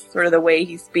movies. Sort of the way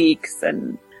he speaks,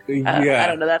 and I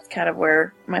don't know. That's kind of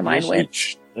where my mind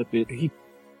went. I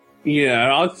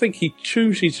think he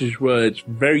chooses his words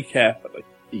very carefully.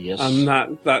 Yes.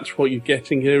 And that's what you're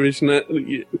getting here, isn't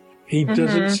it? He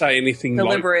doesn't say anything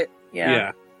Deliberate.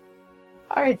 Yeah.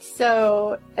 Alright,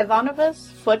 so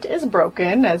Ivanova's foot is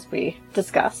broken, as we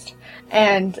discussed,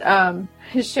 and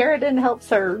Sheridan helps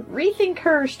her rethink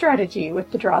her strategy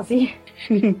with the Drazi.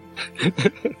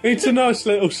 It's a nice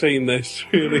little scene, this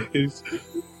really is.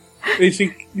 It's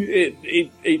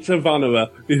Ivanova,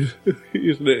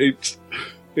 isn't it?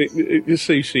 You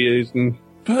see she is.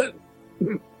 But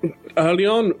early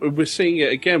on, we're seeing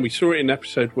it again. We saw it in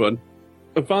episode 1.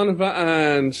 Ivanova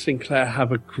and Sinclair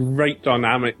have a great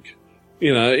dynamic.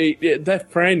 You know, they're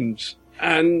friends,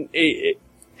 and it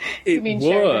works.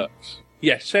 Sheridan?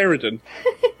 Yes, Sheridan.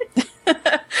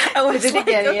 I was Did it like,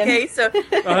 again, Ian? okay, so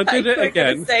I did it you were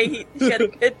again. gonna say she had a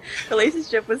good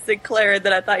relationship with Sinclair, and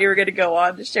then I thought you were going to go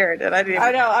on to Sheridan. I didn't.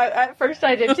 I know, at first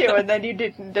I did too, and then you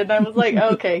didn't, and I was like,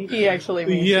 okay, he actually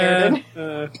means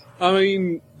Sheridan. I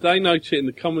mean, they note it in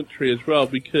the commentary as well,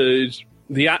 because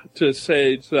the actor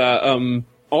said that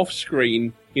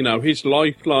off-screen, you know, his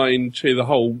lifeline to the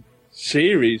whole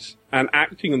series and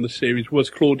acting on the series was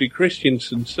Claudia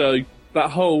Christensen, so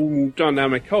that whole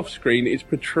dynamic off-screen is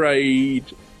portrayed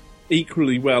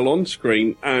equally well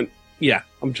on-screen, and yeah,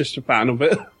 I'm just a fan of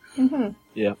it. Mm-hmm.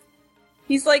 Yeah.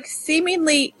 He's like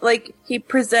seemingly like he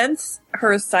presents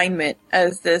her assignment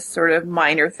as this sort of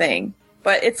minor thing,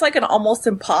 but it's like an almost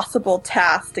impossible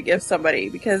task to give somebody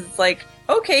because it's like,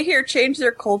 okay, here, change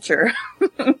their culture.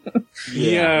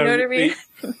 Yeah, You know what I mean?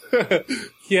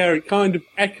 Yeah, it kind of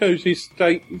echoes his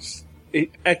statement.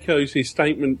 It echoes his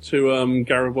statement to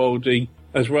Garibaldi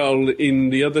as well in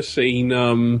the other scene.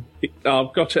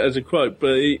 I've got it as a quote,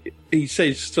 but he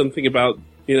says something about,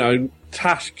 you know,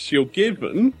 tasks you're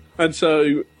given, and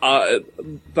so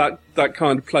that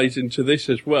kind of plays into this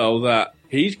as well. That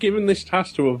he's given this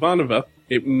task to Ivanova.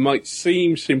 It might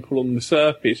seem simple on the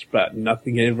surface, but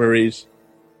nothing ever is.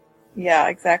 Yeah,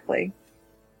 exactly.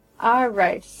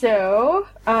 Alright, so,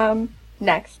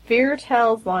 next, Veer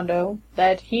tells Londo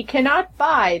that he cannot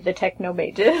buy the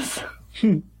Technomages.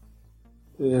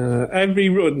 Yeah, every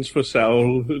runs for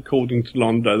sale, according to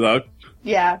Londo, though.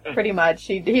 Yeah, pretty much.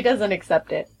 He doesn't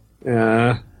accept it.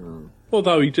 Yeah.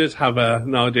 Although he does have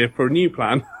an idea for a new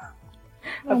plan.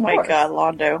 Oh my course. god,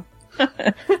 Londo.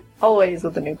 Always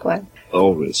with a new plan.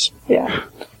 Always. Yeah.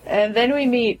 And then we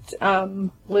meet,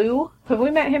 Lou. Have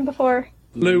we met him before?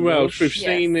 Lou Welsh, we've Yes.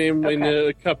 seen him in Okay.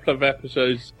 a couple of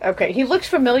episodes. Okay, he looked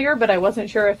familiar, but I wasn't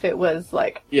sure if it was,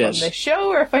 like, Yes. from the show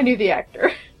or if I knew the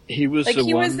actor. He was Like the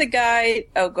he one. was the guy.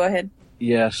 Oh, go ahead.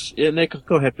 Yes. Yeah, Nick,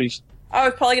 go ahead, please. I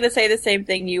was probably going to say the same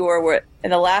thing you were. Where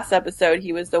in the last episode,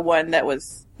 he was the one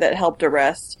that helped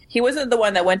arrest. He wasn't the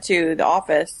one that went to the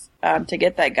office to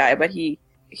get that guy, but he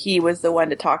was the one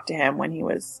to talk to him when he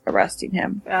was arresting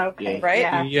him. Okay, Yeah. Right?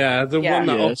 Yeah. Yeah, the Yeah. one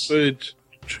that Yes. offered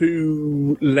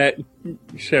to let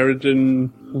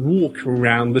Sheridan walk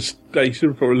around the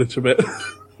station for a little bit.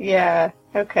 Yeah,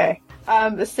 okay.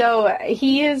 So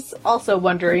he is also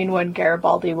wondering when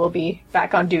Garibaldi will be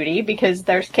back on duty because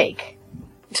there's cake.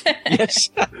 Yes.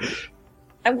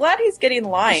 I'm glad he's getting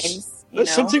lines. You There's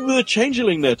know? something with a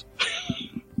changeling net.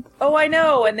 Oh, I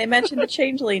know. And they mentioned the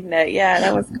changeling net. Yeah,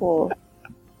 that was cool.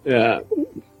 Yeah.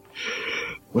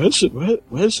 Where's the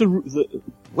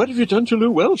what have you done to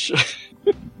Lou Welsh?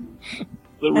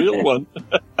 The real one.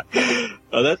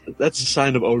 That's a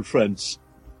sign of old friends.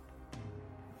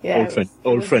 Yeah,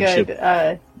 Old friendship.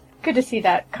 Good. Good to see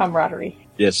that camaraderie.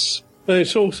 Yes. But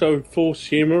it's also forced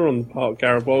humour on the part of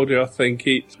Garibaldi, I think.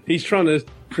 He's trying to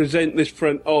present this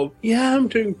front of, yeah, I'm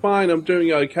doing fine, I'm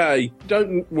doing okay,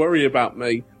 don't worry about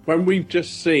me, when we've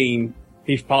just seen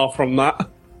he's far from that.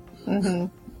 Mm-hmm.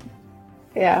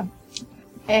 Yeah.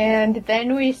 And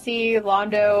then we see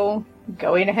Londo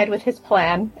going ahead with his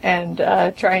plan and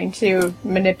trying to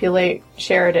manipulate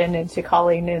Sheridan into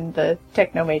calling in the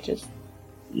Technomages.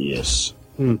 Yes.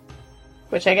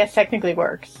 Which I guess technically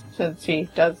works, since he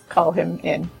does call him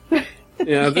in.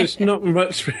 Yeah, there's not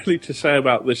much really to say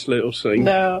about this little scene.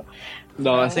 No.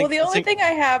 No, I think. Well, the only thing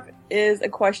I have is a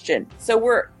question.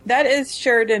 So that is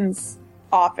Sheridan's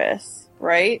office,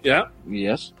 right? Yeah.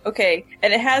 Yes. Okay,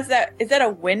 and it has that. Is that a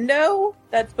window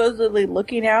that's supposedly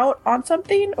looking out on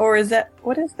something, or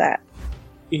what is that?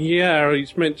 Yeah,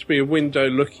 it's meant to be a window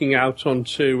looking out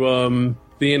onto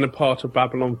the inner part of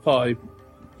Babylon 5.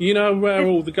 You know where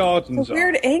all the gardens It's a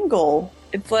weird angle.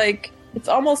 It's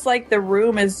almost like the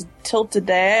room is tilted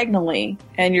diagonally,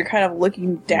 and you're kind of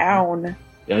looking down.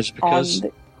 Yeah, it's on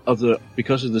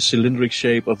because of the cylindric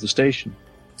shape of the station.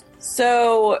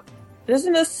 So,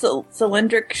 doesn't the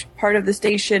cylindric part of the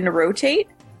station rotate?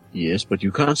 Yes, but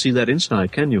you can't see that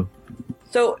inside, can you?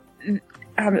 So,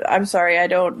 I'm sorry, I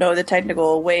don't know the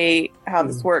technical way how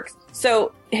this works.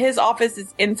 So, his office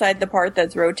is inside the part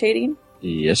that's rotating.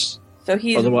 Yes. So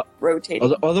he's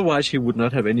rotating. Otherwise, he would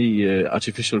not have any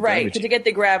artificial right, gravity. to get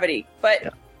the gravity.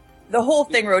 But the whole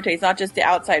thing rotates, not just the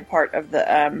outside part of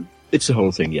the... It's the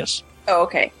whole thing, yes. Oh,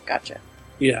 okay. Gotcha.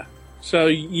 Yeah. So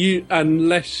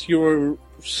unless you're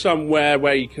somewhere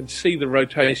where you can see the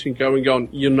rotation going on,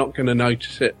 you're not going to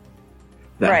notice it.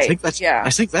 Right, I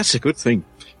think that's a good thing.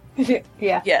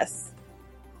 Yeah. Yes.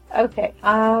 Okay.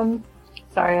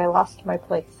 Sorry, I lost my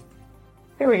place.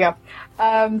 Here we go.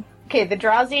 Okay, the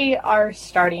Drazi are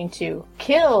starting to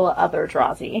kill other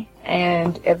Drazi,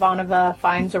 and Ivanova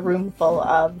finds a room full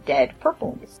of dead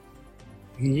purples.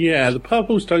 Yeah, the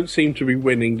purples don't seem to be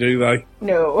winning, do they?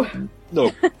 No.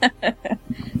 No.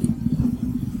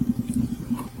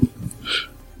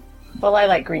 Well, I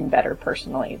like green better,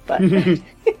 personally, but...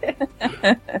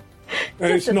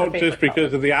 And it's not just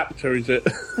because of the actor, is it?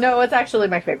 No, it's actually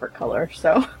my favorite color,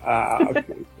 so... Okay.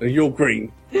 You're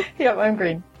green. Yep, I'm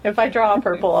green. If I draw a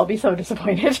purple, I'll be so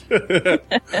disappointed.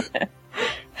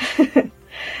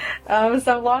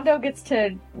 So Londo gets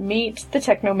to meet the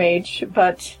Technomage,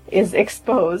 but is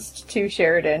exposed to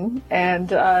Sheridan, and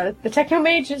the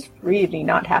Technomage is really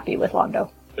not happy with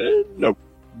Londo. No.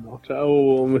 Not at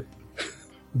all.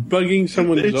 Bugging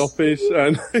someone's office,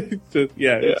 and it's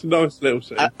a nice little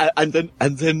scene.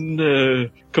 And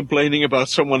then complaining about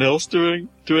someone else doing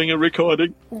a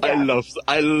recording. Yeah.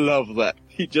 I love that.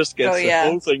 He just gets the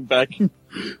whole thing back.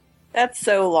 That's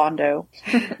so Londo.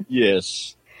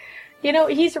 Yes. You know,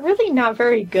 he's really not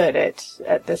very good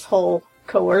at this whole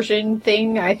coercion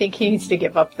thing. I think he needs to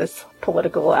give up this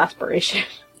political aspiration.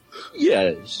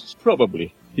 Yes,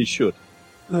 probably. He should.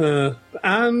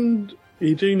 And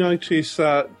you do notice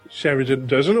that Sheridan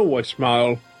doesn't always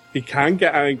smile. He can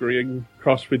get angry and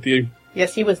cross with you.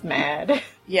 Yes, he was mad.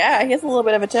 Yeah, he has a little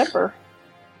bit of a temper.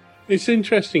 It's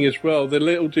interesting as well, the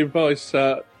little device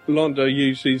that Londo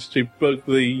uses to bug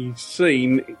the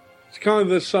scene. It's kind of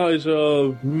the size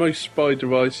of most spy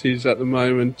devices at the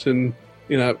moment, and,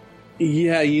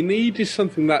 you needed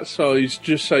something that size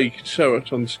just so you could show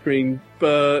it on the screen,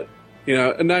 but,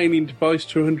 an alien device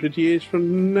 200 years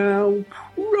from now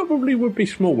probably would be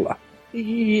smaller.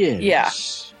 Yes. Yeah.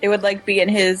 It would, be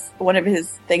in one of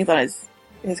his things on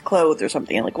his clothes or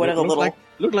something, one of the little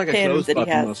look like a pins clothes that he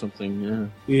button has. or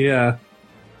something, Yeah.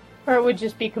 Or it would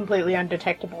just be completely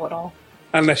undetectable at all.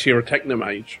 Unless you're a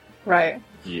Technomage. Right.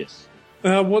 Yes.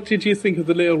 What did you think of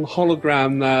the little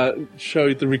hologram that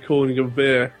showed the recording of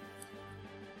Veer?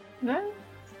 No,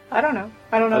 I don't know.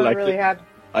 I don't know if it really had.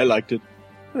 I liked it.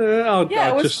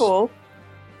 It was cool.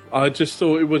 I just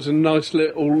thought it was a nice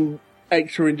little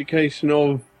extra indication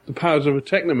of the powers of a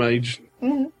Technomage.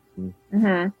 Mm-hmm.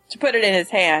 Mm-hmm. To put it in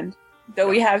his hand. Though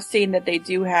we have seen that they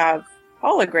do have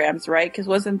holograms, right? Because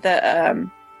wasn't the,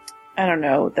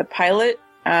 the pilot,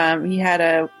 he had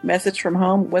a message from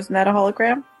home. Wasn't that a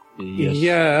hologram? Yes.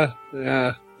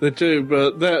 Yeah, they do,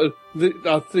 but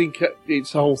I think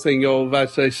it's the whole thing of,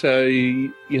 as they say,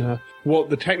 what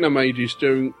the Technomage is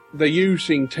doing. They're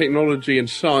using technology and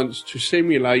science to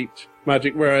simulate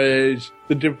magic, whereas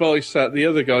the device that the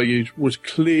other guy used was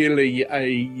clearly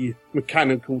a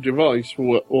mechanical device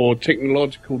or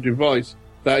technological device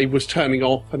that he was turning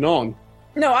off and on.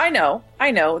 No, I know.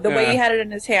 The way he had it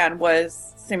in his hand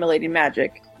was simulating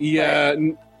magic. Yeah.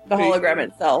 The hologram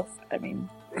itself, I mean...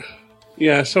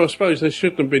 Yeah, so I suppose they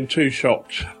shouldn't have been too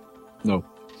shocked. No.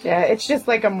 Yeah, it's just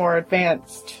like a more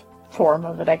advanced form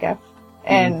of it, I guess.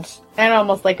 And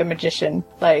almost like a magician.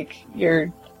 Like,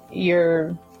 you're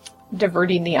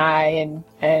diverting the eye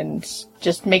and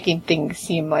just making things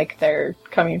seem like they're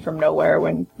coming from nowhere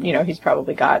when, he's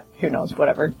probably got, who knows,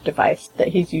 whatever device that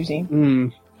he's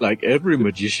using. Like every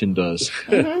magician does.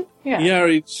 Mm-hmm. Yeah,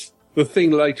 it's the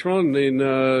thing later on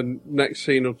in next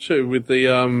scene or two with the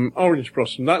orange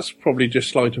blossom. That's probably just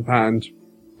sleight of hand.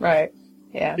 Right.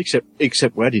 Yeah.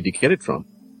 Except where did he get it from?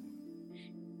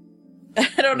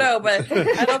 I don't know, but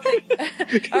I don't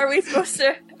think. Are we supposed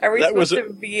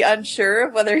to be unsure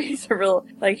of whether he's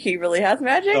he really has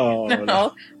magic? Oh, no.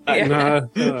 No.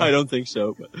 I don't think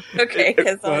so. But okay,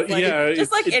 because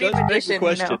just like any magician,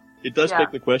 it does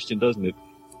beg the question, doesn't it?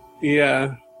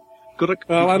 Yeah.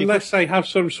 Unless they have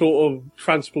some sort of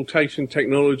transportation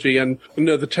technology, and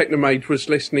the Technomage was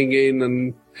listening in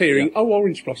and hearing,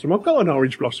 orange blossom. I've got an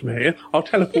orange blossom here. I'll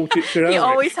teleport it to He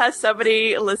always has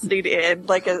somebody listening in,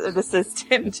 like an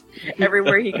assistant,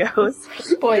 everywhere he goes.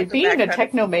 Boy, being a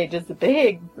Technomage is a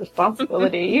big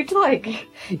responsibility. You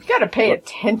gotta pay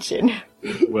attention.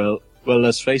 Well,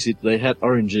 let's face it, they had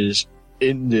oranges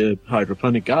in the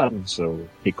hydroponic garden, so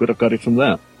he could have got it from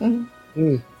there.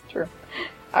 Mm-hmm. True.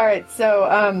 Alright,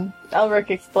 so, Elric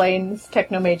explains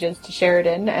Technomages to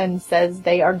Sheridan and says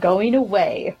they are going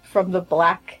away from the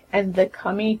black and the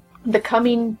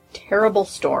coming terrible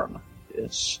storm.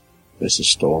 Yes, there's a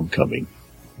storm coming.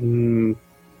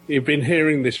 You've been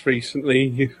hearing this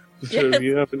recently, so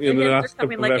you haven't in the last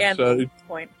couple of episodes.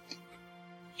 Point.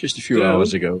 Just a few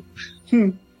hours ago.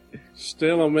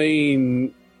 Still, I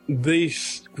mean,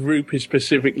 this group is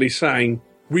specifically saying,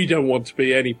 we don't want to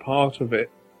be any part of it.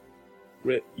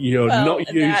 You're not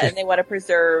using... and they want to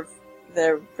preserve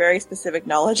the very specific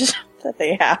knowledge that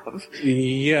they have.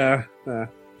 Yeah.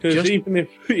 Because even if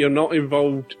you're not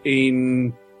involved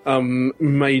in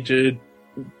major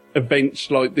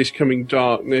events like this coming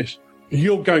darkness,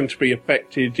 you're going to be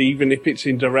affected even if it's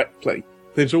indirectly.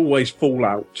 There's always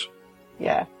fallout.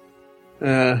 Yeah.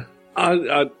 As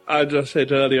I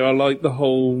said earlier, I like the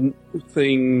whole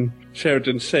thing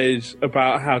Sheridan says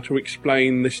about how to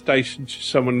explain the station to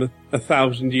someone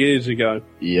 1,000 years ago.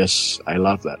 Yes, I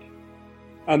love that.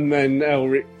 And then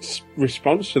Elric's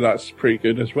response to that's pretty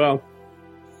good as well.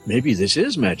 Maybe this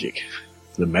is magic.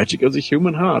 The magic of the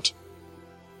human heart.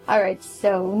 Alright,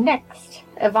 so next,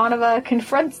 Ivanova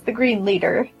confronts the Green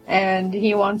Leader, and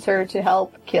he wants her to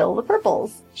help kill the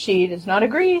Purples. She does not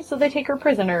agree, so they take her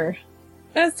prisoner.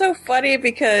 That's so funny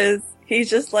because he's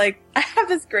just like, I have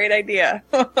this great idea.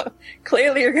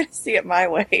 Clearly you're going to see it my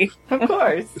way. Of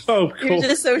course. Oh, cool. He was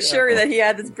just so sure that he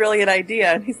had this brilliant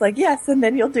idea, and he's like, yes, and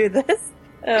then you'll do this.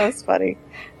 Oh, it's funny.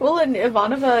 Well, and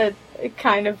Ivanova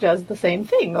kind of does the same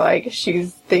thing. Like, she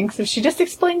thinks if she just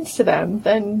explains to them,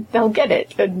 then they'll get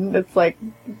it. And it's like,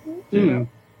 you know.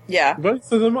 Yeah.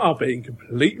 Both of them are being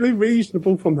completely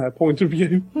reasonable from their point of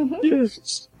view.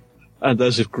 Yes. And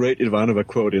there's a great Ivanova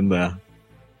quote in there,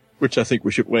 which I think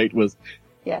we should wait with.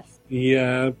 Yes.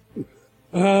 Yeah.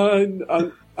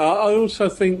 I also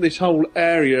think this whole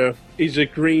area is a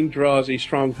Green Drazi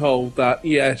stronghold that,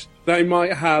 yes, they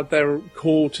might have their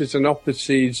quarters and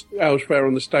offices elsewhere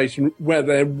on the station where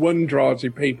they're one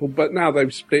Drazi people, but now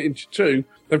they've split into two.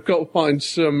 They've got to find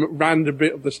some random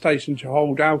bit of the station to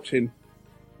hold out in.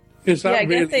 I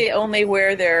guess they only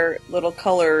wear their little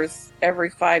colors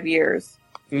every 5 years.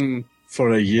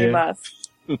 For a year. They must.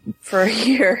 For a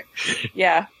year.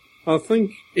 Yeah. I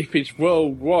think if it's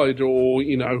worldwide or,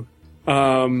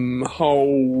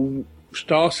 whole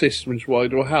star systems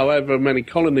wide or however many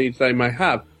colonies they may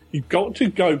have, you've got to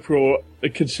go for a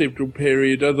considerable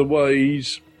period,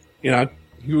 otherwise, you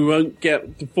won't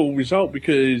get the full result,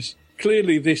 because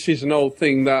clearly this is an old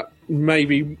thing that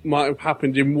maybe might have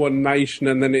happened in one nation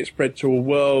and then it spread to a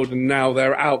world and now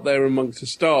they're out there amongst the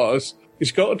stars.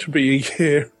 It's got to be a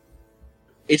year.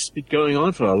 It's been going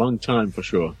on for a long time, for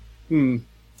sure.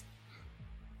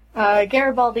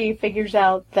 Garibaldi figures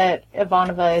out that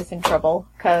Ivanova is in trouble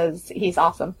because he's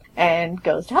awesome and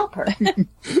goes to help her.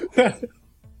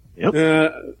 Yep.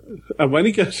 And when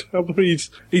he goes up, he's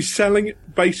selling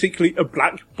basically a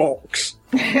black box.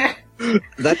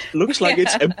 That looks like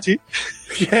it's empty.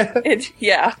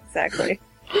 Yeah. Exactly.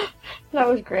 That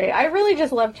was great. I really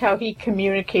just loved how he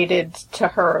communicated to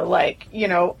her, like,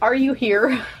 are you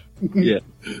here? Yeah.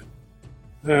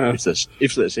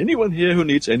 If there's anyone here who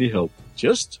needs any help,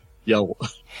 just yell.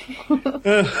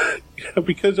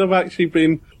 Because I've actually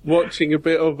been watching a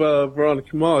bit of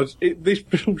Veronica Mars, this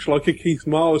feels like a Keith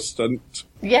Mars stunt.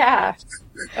 Yeah.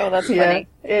 Oh, that's funny.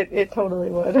 It totally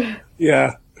would.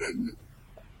 Yeah.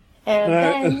 And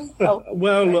then...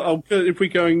 if we're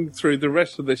going through the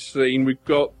rest of this scene, we've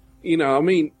got,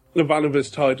 Ivanova's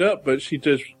tied up, but she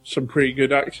does some pretty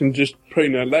good action just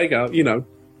putting her leg out,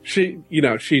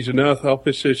 she's an Earth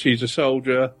officer, she's a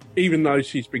soldier. Even though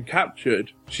she's been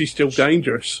captured, she's still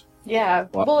dangerous. Yeah.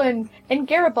 Well, and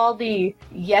Garibaldi,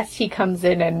 yes, he comes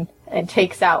in and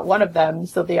takes out one of them,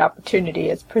 so the opportunity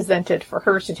is presented for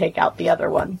her to take out the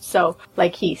other one. So,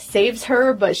 he saves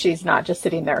her, but she's not just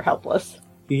sitting there helpless.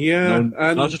 Yeah.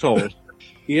 No, not at all.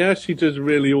 Yeah, she does a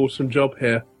really awesome job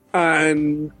here.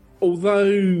 And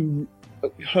although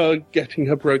her getting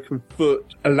her broken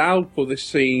foot allowed for this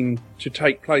scene to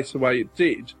take place the way it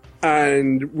did,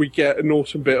 and we get an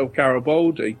awesome bit of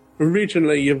Garibaldi.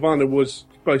 Originally, Ivana was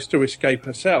supposed to escape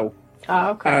herself. Oh,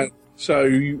 okay. So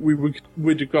we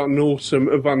would have got an awesome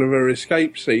Ivana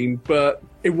escape scene, but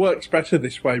it works better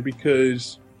this way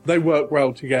because they work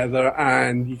well together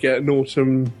and you get an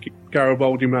awesome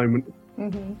Garibaldi moment.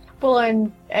 Mm-hmm. Well,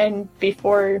 and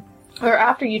before... or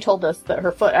after you told us that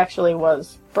her foot actually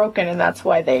was broken and that's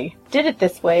why they did it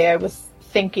this way, I was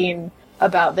thinking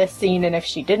about this scene, and if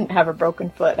she didn't have a broken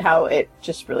foot, how it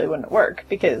just really wouldn't work,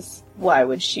 because why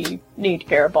would she need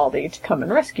Garibaldi to come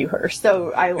and rescue her?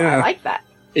 So I like that.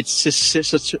 It's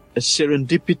such a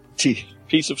serendipity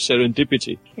piece of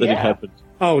serendipity that it happened.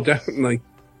 Oh, definitely.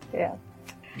 Yeah.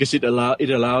 Because it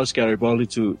allows Garibaldi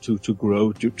to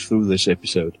grow through this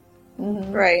episode.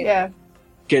 Mm-hmm. Right. Yeah.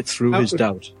 Get through his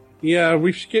doubt. Yeah,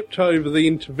 we've skipped over the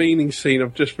intervening scene,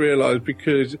 I've just realised,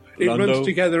 because it runs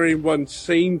together in one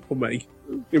scene for me,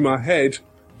 in my head.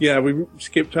 Yeah, we've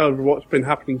skipped over what's been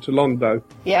happening to Londo.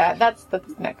 Yeah, that's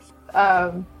next.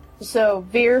 So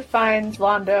Veer finds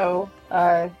Londo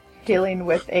dealing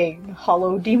with a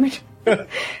hollow demon.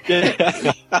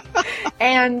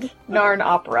 And Narn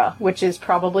Opera, which is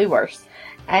probably worse.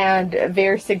 And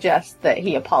Veer suggests that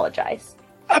he apologize.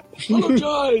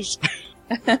 Apologize!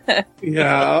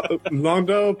 Yeah,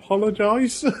 Londo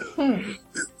apologise.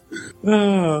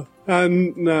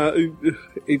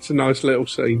 It's a nice little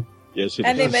scene. Yes, it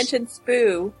And is. they mentioned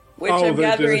Spoo, which I'm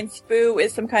gathering Spoo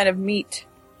is some kind of meat.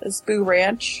 A Spoo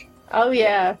Ranch. Oh,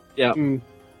 yeah. Yeah.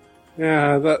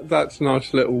 Yeah, that's a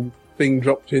nice little thing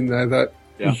dropped in there that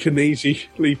you can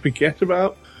easily forget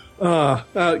about.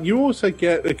 You also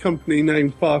get a company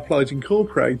named Fireflies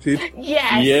Incorporated.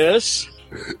 Yes! Yes.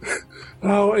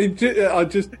 Oh, I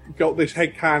just got this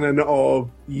headcanon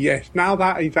of, yes, now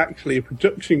that is actually a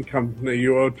production company.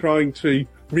 You are trying to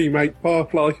remake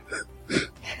Firefly.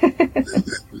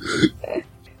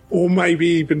 Or maybe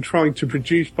even trying to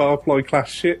produce Firefly-class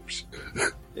ships.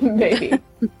 Maybe.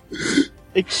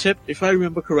 Except, if I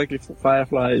remember correctly,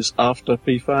 Firefly is after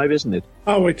P5, isn't it?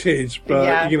 Oh, it is,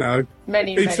 but,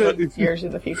 many years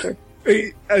in the future.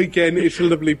 Again, it's a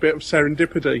lovely bit of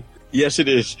serendipity. Yes, it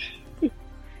is.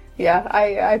 Yeah,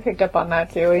 I picked up on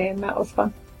that too, and that was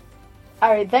fun.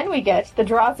 Alright, then we get the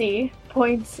Drazi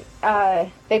points,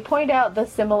 they point out the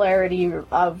similarity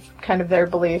of kind of their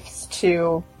beliefs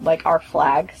to, like, our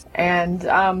flags. And,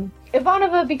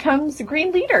 Ivanova becomes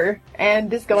Green Leader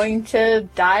and is going to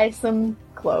dye some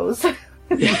clothes.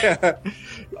 Yeah.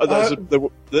 That's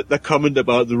the comment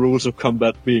about the rules of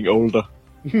combat being older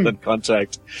than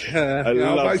contact. I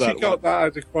love I've actually that got that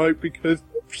as a quote because,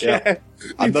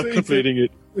 I'm not completing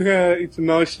it. Yeah, it's a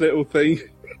nice little thing.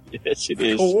 Yes, it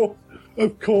is.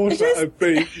 Of course, that would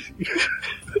be.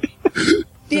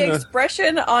 The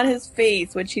expression on his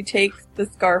face when she takes the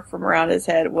scarf from around his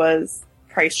head was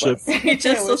priceless. He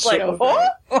just was like, so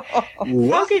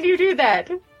how can you do that?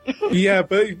 Yeah,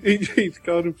 but he's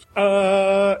kind of,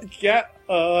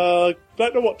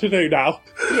 don't know what to do now.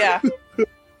 Yeah.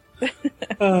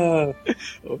 Oh,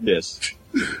 yes.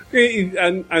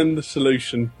 And the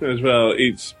solution as well.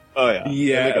 It's,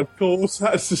 elegant. of course,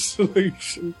 that's the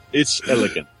solution. It's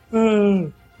elegant.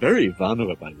 Very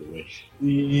Ivanova, by the way.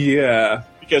 Yeah.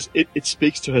 Because it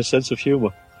speaks to her sense of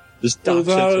humor. This dark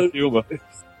sense of humor.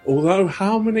 Although,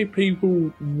 how many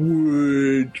people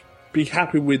would be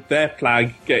happy with their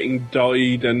flag getting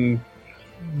dyed and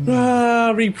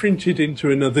reprinted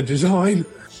into another design?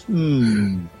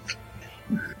 No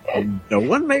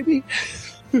one, maybe?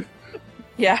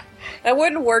 Yeah, that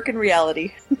wouldn't work in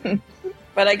reality.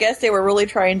 But I guess they were really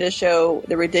trying to show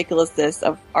the ridiculousness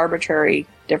of arbitrary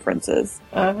differences.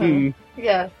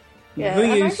 Yeah. Yeah,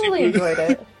 I really enjoyed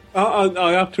it.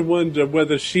 I have to wonder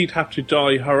whether she'd have to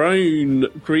dye her own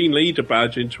green leader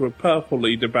badge into a purple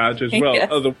leader badge as well. Yes.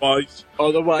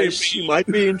 Otherwise, she might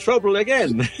be in trouble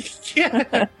again.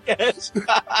 Yeah. Yes.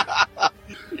 But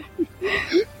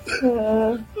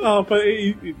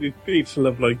it's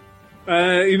lovely.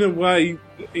 In a way,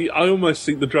 I almost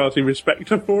think the Drazi respect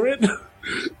her for it.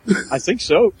 I think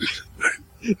so.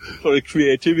 For the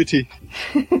creativity.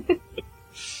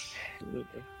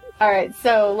 Alright,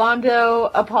 so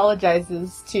Londo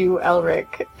apologizes to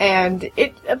Elric, and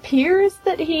it appears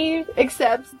that he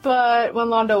accepts, but when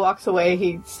Londo walks away,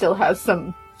 he still has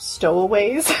some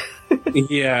stowaways.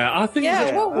 Yeah, I think...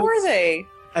 Yeah, what were they?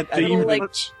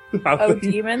 Demons.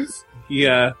 Demons?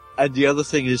 Yeah. And the other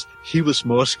thing is, he was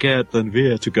more scared than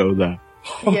Veer to go there.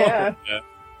 Yeah.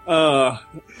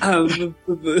 And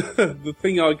the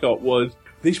thing I got was,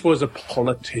 this was a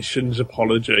politician's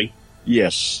apology.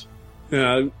 Yes. You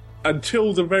know,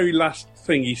 until the very last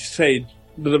thing he said,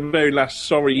 the very last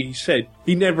sorry he said,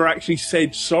 he never actually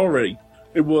said sorry.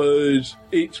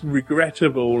 It's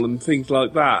regrettable and things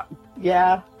like that.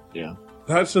 Yeah. Yeah.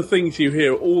 That's the things you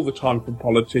hear all the time from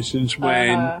politicians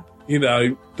when,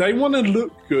 they want to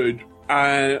look good,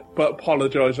 but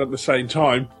apologise at the same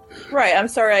time. Right, I'm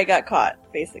sorry I got caught,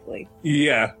 basically.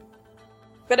 Yeah.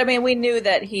 But I mean, we knew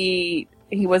that he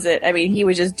wasn't, I mean, he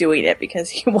was just doing it because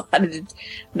he wanted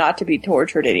not to be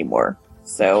tortured anymore.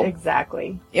 So.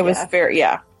 Exactly. It was very,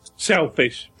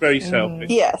 Selfish. Very selfish.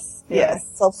 Yes. Yeah. Yes.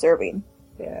 Self-serving.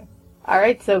 Yeah.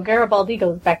 Alright, so Garibaldi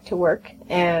goes back to work,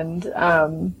 and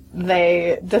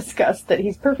they discuss that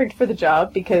he's perfect for the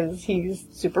job because he's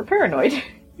super paranoid.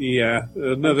 Yeah,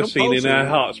 another scene in a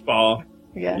Hearts bar.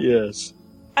 Yeah. Yes.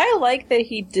 I like that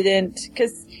he didn't,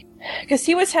 because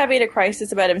he was having a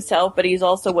crisis about himself, but he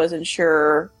also wasn't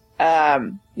sure,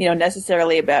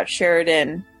 necessarily about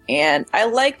Sheridan. And I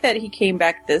like that he came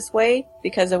back this way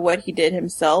because of what he did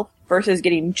himself versus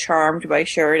getting charmed by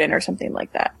Sheridan or something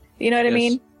like that. You know what I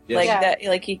mean? Yes. Like Yeah. that,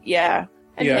 like he, yeah.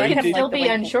 And Yeah, we he could did- still Like the be way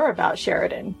he- unsure about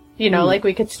Sheridan. You know, like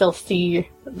we could still see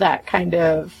that kind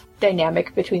of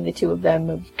dynamic between the two of them.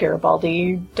 Of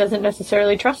Garibaldi doesn't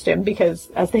necessarily trust him because,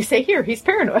 as they say here, he's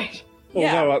paranoid.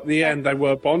 Yeah. Although at the end they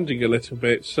were bonding a little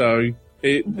bit, so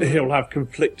he'll have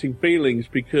conflicting feelings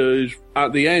because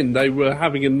at the end they were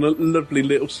having a lovely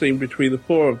little scene between the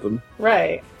four of them.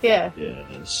 Right. Yeah.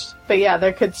 Yes. But yeah,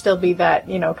 there could still be that,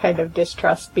 kind of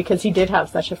distrust because he did have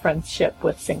such a friendship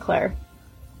with Sinclair.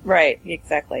 Right,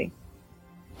 exactly.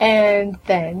 And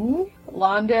then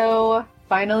Londo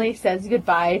finally says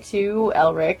goodbye to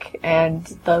Elric, and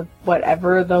the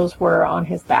whatever those were on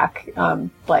his back,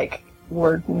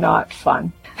 were not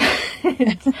fun.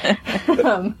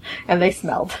 And they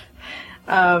smelled.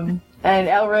 And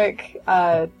Elric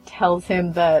tells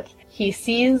him that he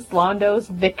sees Londo's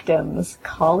victims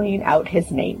calling out his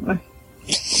name.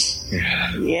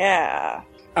 Yeah.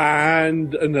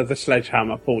 And another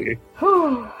sledgehammer for you.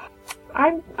 Whew.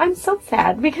 I'm so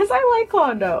sad because I like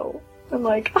Londo. I'm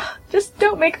like, just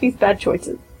don't make these bad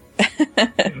choices.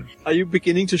 Are you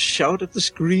beginning to shout at the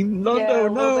screen? No, Yeah, a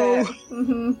no, little no. bit.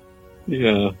 Mhm.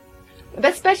 Yeah.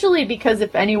 Especially because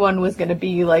if anyone was going to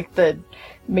be like the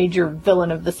major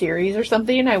villain of the series or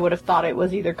something, I would have thought it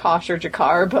was either Kosh or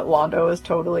Jakar, but Londo is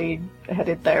totally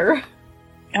headed there.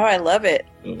 Oh, I love it.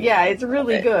 Yeah, it's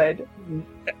really good.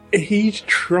 He's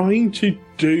trying to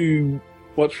do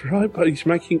what's right, but he's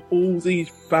making all these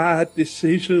bad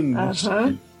decisions.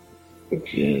 Uh-huh.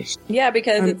 Yes. Yeah,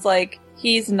 because it's like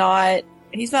he's not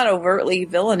overtly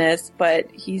villainous, but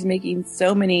he's making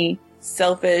so many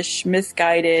selfish,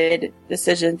 misguided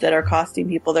decisions that are costing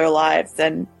people their lives,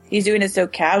 and he's doing it so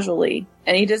casually.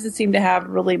 And he doesn't seem to have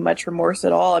really much remorse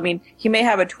at all. I mean, he may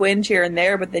have a twinge here and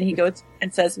there, but then he goes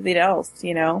and says something else,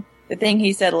 The thing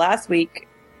he said last week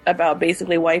about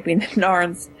basically wiping the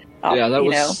Narns off, Yeah, that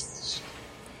was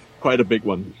quite a big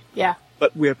one. Yeah.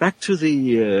 But we're back to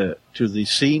the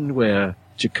scene where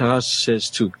Jakar says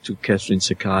to Catherine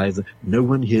Sakai that no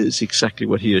one hears exactly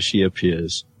what he or she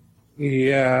appears.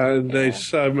 Yeah, and there's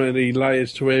so many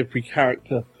layers to every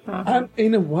character. Uh-huh. And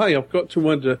in a way, I've got to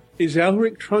wonder, is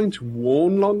Elric trying to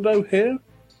warn Londo here?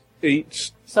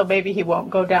 So maybe he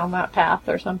won't go down that path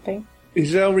or something.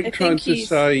 Is Elric I trying think to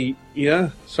say,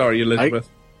 yeah? Sorry, Elizabeth.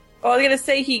 Well, I was going to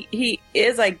say he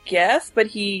is, I guess, but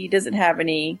he doesn't have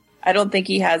any, I don't think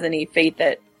he has any faith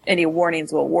that any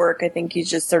warnings will work. I think he's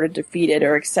just sort of defeated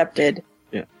or accepted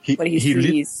Yeah. what he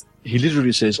sees. He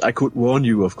literally says, I could warn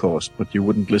you, of course, but you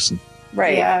wouldn't listen.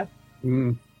 Right. Yeah.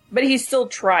 Mm. But he's still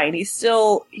trying. He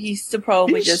still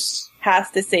probably He's- just has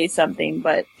to say something,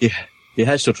 but Yeah, he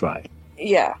has to try.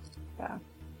 yeah.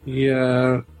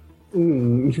 Yeah.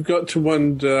 You've got to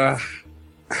wonder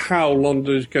how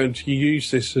Londo's going to use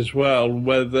this as well,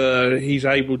 whether he's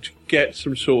able to get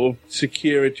some sort of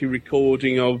security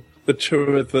recording of the two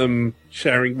of them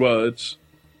sharing words.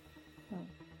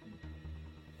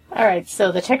 Alright,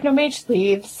 so the Technomage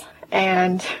leaves,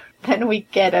 and then we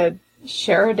get a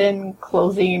Sheridan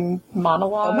closing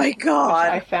monologue. Oh my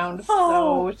God. Which I found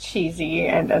Oh. so cheesy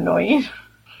and annoying.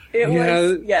 It Yeah.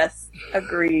 was, yes,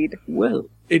 agreed. Well,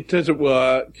 It doesn't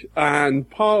work, and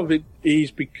part of it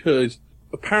is because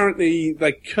apparently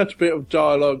they cut a bit of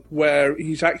dialogue where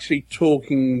he's actually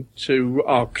talking to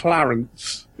our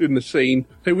Clarence in the scene,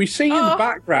 who we see in the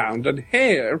background and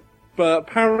hear, but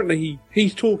apparently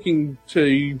he's talking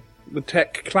to the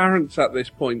tech Clarence at this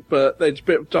point, but there's a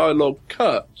bit of dialogue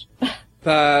cut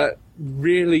that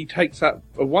really takes that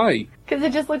away. Because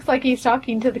it just looks like he's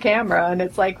talking to the camera, and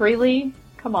it's like, really?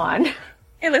 Come on.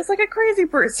 It looks like a crazy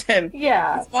person.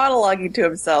 Yeah. He's monologuing to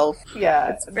himself. Yeah.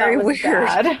 It's very that was weird.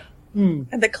 bad. And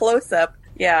the close-up,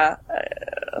 yeah.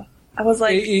 I was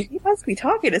like, He- he must be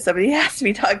talking to somebody. He has to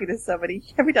be talking to somebody.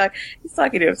 He can't be talking. He's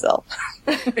talking to himself.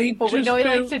 It Well, we just know he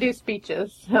feels- likes to do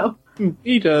speeches, so.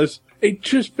 He does. It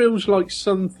just feels like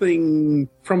something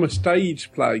from a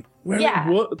stage play. Where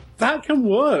Yeah. that can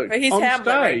work. But he's on Hamlet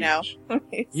right stage. now.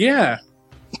 Yeah.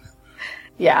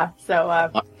 Yeah, so,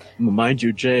 mind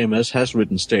you, JMS has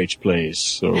written stage plays,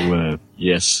 so,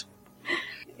 yes.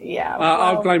 yeah.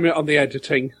 I'll well, blame it on the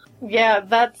editing. Yeah,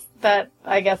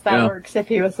 I guess that Yeah. works if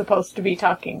he was supposed to be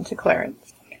talking to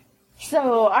Clarence.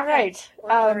 So, alright.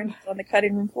 On the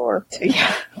cutting room floor.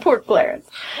 Yeah, poor Clarence.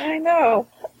 I know.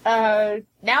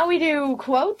 Now we do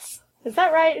quotes? Is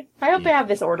that right? I hope I have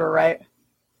this order right.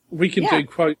 We can Yeah. do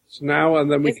quotes now,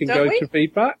 and then we Yes, can don't go we? to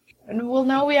feedback. And we'll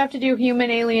know we have to do human,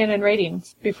 alien, and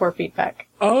ratings before feedback.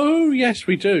 Oh, yes,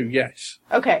 we do, yes.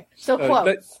 Okay, so quotes.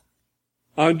 let's-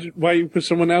 I'm waiting for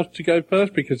someone else to go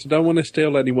first because I don't want to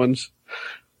steal anyone's.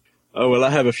 Oh, well, I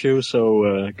have a few,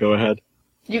 so go ahead.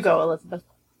 You go, Elizabeth.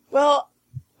 Well,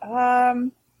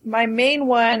 my main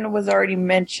one was already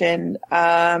mentioned.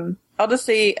 I'll just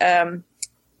say,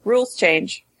 rules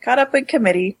change. Caught up in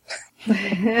committee.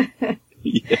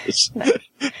 Yes.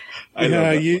 I love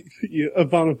Yeah, that. you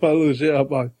Ivana follows it up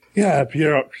by, yeah,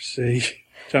 bureaucracy.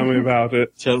 Tell me about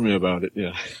it. Tell me about it,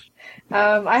 yeah.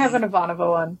 I have an Ivanova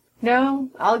one. No,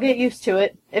 I'll get used to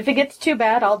it. If it gets too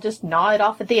bad, I'll just gnaw it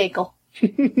off at the ankle.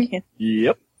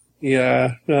 Yep.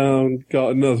 Yeah,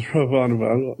 got another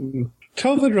Ivana.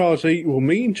 Tell the Razi we'll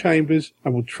meet in chambers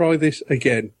and we'll try this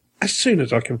again. As soon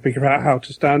as I can figure out how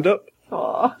to stand up.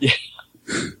 Aw.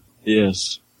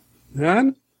 Yes.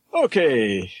 And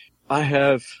Okay. I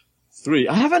have 3.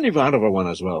 I have an Ivanova one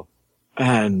as well.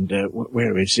 And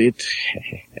where is it?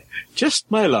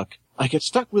 Just my luck. I get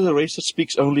stuck with a race that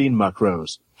speaks only in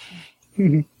macros.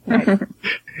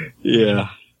 Yeah.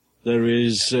 There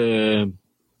is the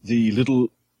little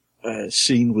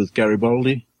scene with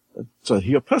Garibaldi. So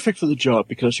you're perfect for the job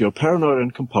because you're paranoid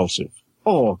and compulsive.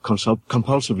 Or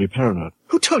compulsively paranoid.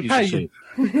 Who told you to Hey. say it?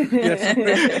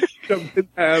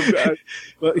 yes,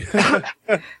 but,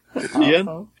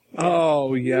 Ian?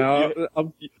 oh yeah,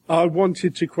 I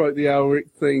wanted to quote the Elric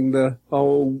thing, the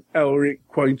whole Elric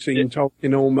quoting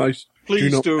Tolkien almost.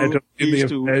 Please do. Meddle in Please the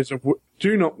do. affairs of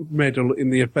do not meddle in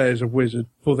the affairs of wizards,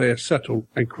 for they are subtle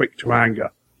and quick to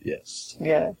anger. Yes.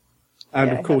 Yeah. And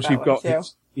Yeah, I of course, have you've that got one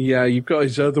too. you've got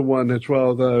his other one as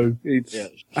well, though. It's Yeah.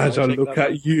 Shall as I I take look that at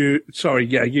one? you. Sorry,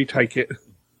 yeah, you take it.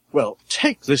 Well,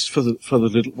 take this for the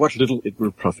little, what little it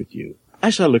will profit you.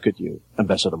 As I look at you,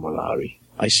 Ambassador Molari,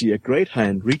 I see a great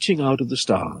hand reaching out of the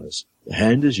stars. The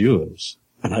hand is yours,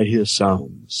 and I hear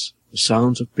sounds. The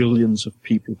sounds of billions of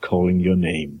people calling your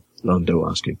name. Londo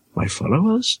asking, my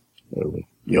followers? Oh,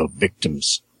 your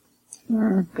victims.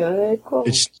 Good quote.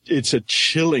 It's a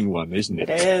chilling one, isn't It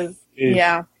it? is.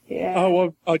 Yeah. Yeah.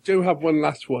 Oh, I do have one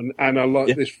last one, and I like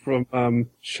Yeah. this from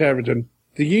Sheridan.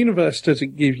 The universe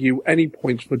doesn't give you any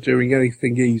points for doing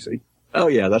anything easy. Oh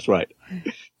yeah, that's right.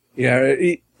 Yeah,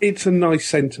 it's a nice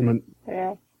sentiment.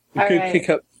 Yeah. You All could right. kick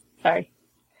up. Sorry.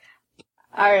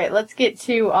 All right, let's get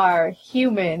to our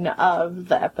human of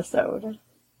the episode.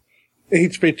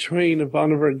 It's between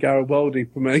Ivanova and Garibaldi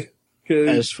for me. 'Cause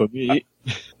As for me,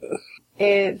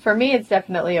 For me, it's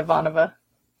definitely Ivanova.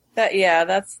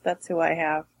 That's who I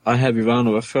have. I have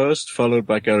Ivanova first, followed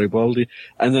by Garibaldi,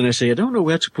 and then I say, I don't know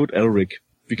where to put Elric,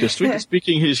 because strictly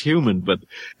speaking, he's human, but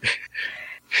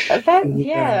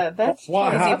That's What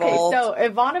true. happened? Okay, so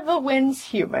Ivanova wins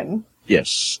human.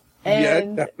 yes. yeah,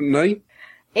 And definitely.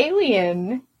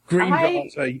 Alien. Green I-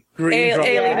 Razi. Green Razi.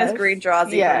 Alien Yes. is Green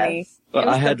Drazi Yes. for me. But It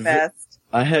was I had the best.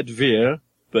 I had Veer,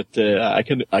 but I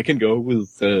can go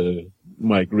with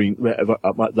my green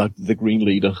the green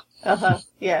leader.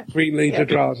 Yeah. Green leader Yeah.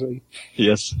 Drazi.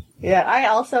 Yes. Yeah, I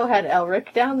also had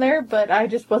Elric down there, but I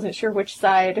just wasn't sure which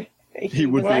side he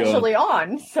would was be on. actually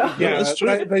on. So, Yeah, that's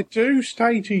true. they do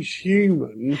state he's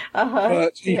human,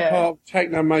 but he's yeah. part of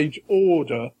Technomage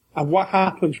Order. And what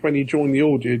happens when you join the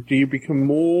Order? Do you become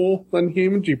more than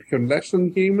human? Do you become less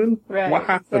than human? Right, What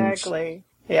happens? exactly.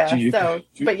 Yeah, Do you-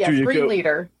 but yes, do you Green go-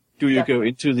 Leader. Do you Definitely. go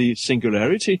into the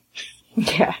singularity?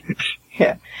 Yeah.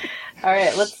 Yeah. All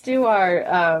right, let's do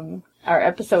our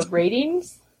episode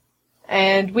ratings.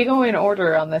 And we go in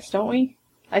order on this, don't we?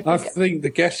 I think the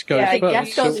guest goes Yeah, the first.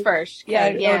 guest goes so- first. Yeah,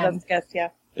 yeah. that's guess, yeah.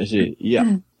 I see.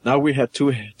 Yeah. Now we have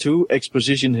two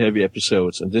exposition heavy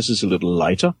episodes, and this is a little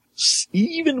lighter,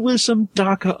 even with some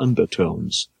darker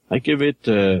undertones. I give it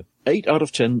 8 out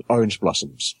of 10 orange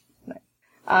blossoms.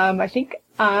 I think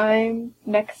I'm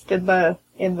next in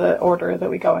the order that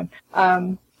we go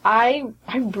in. I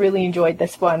really enjoyed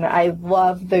this one. I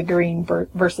love the green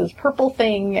versus purple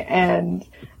thing, and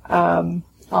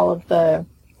all of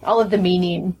the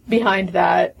meaning behind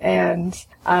that, and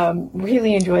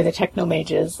really enjoy the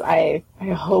Technomages. I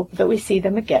hope that we see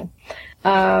them again.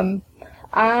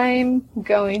 I'm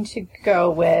going to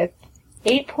go with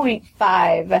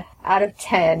 8.5 out of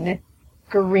 10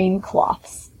 green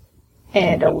cloths.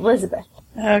 And Elizabeth.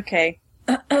 Okay.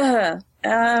 I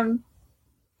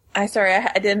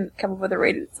didn't come up with a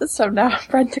rating system. Now I'm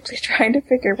frantically trying to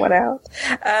figure one out.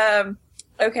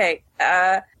 Okay.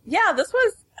 Yeah, this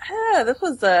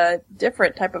was a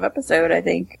different type of episode, I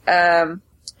think.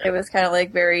 It was kind of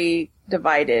like very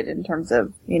divided in terms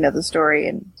of, the story,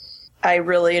 and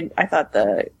I thought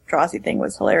the Drazi thing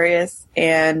was hilarious,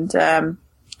 and,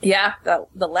 yeah,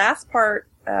 the last part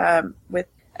with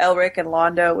Elric and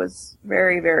Londo was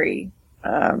very, very,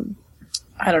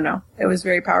 I don't know. It was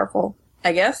very powerful,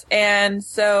 I guess. And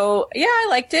so, yeah, I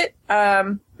liked it.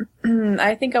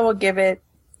 I think I will give it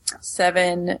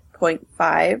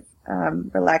 7.5,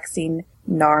 relaxing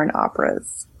Narn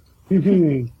operas.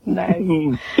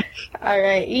 Nice. All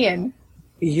right, Ian.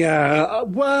 Yeah,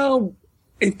 well,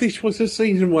 if this was a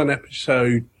season 1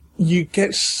 episode, you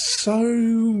get so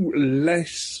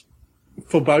less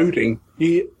foreboding.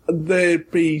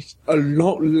 There'd be a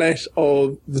lot less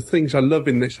of the things I love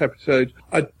in this episode.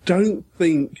 I don't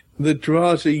think the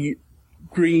Drazi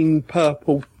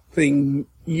green-purple thing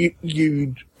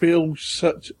you'd feel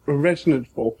such a resonance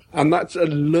for. And that's a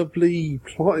lovely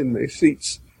plot in this.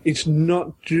 It's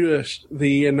not just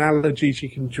the analogies you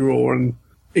can draw, and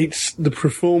it's the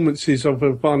performances of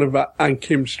Ivanova and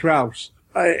Kim Strauss.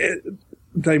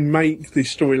 They make the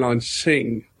storyline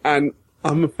sing, and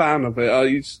I'm a fan of it.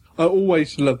 I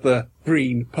always love the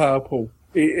green, purple.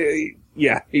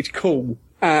 It's cool.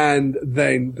 And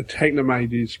then the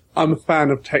Technomages. I'm a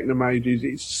fan of Technomages.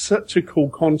 It's such a cool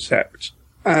concept.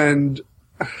 And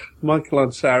Michael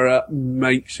Ansara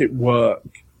makes it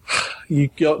work. You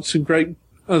got some great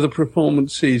other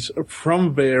performances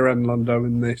from Vera and Londo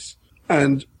in this.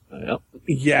 And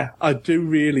yeah, I do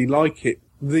really like it.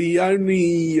 The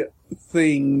only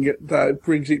thing that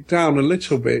brings it down a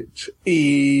little bit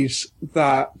is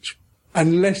that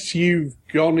unless you've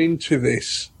gone into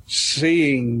this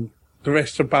seeing the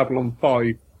rest of Babylon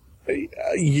 5,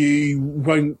 you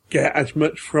won't get as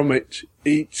much from it.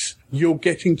 You're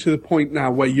getting to the point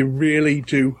now where you really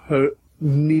do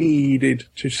needed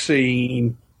to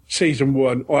see season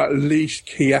 1, or at least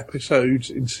key episodes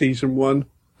in season 1.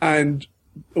 And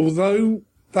although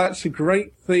that's a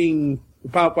great thing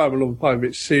about Babylon 5,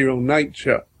 its serial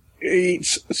nature,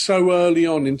 it's so early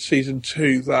on in season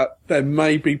 2 that there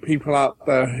may be people out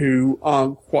there who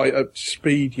aren't quite up to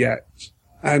speed yet.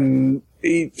 And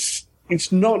it's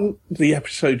not the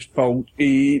episode's fault.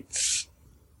 This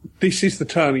is the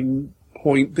turning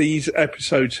point. These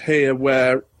episodes here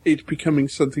where it's becoming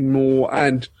something more,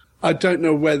 and I don't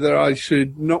know whether I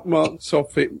should knock marks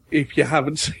off it if you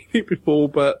haven't seen it before,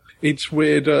 but it's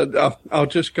weird. I'll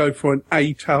just go for an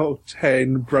 8 out of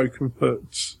 10 broken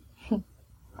foots.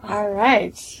 All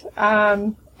right.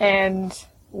 And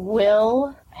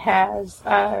Will has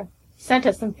sent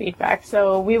us some feedback,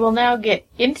 so we will now get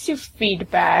into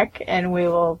feedback, and we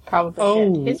will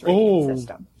probably get his rating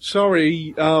system.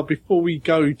 Sorry, before we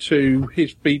go to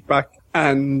his feedback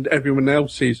and everyone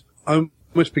else's, I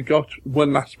almost forgot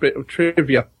one last bit of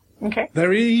trivia. Okay.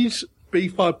 There is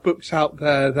B5 books out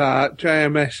there that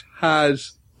JMS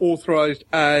has authorized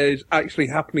as actually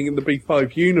happening in the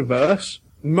B5 universe.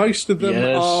 Most of them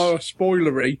are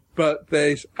spoilery, but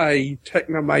there's a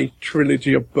Technomage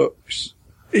trilogy of books.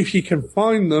 If you can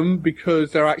find them,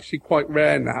 because they're actually quite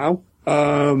rare now,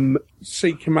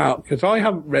 seek them out, because I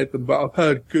haven't read them, but I've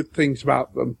heard good things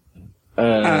about them.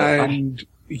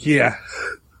 Yeah.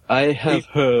 I have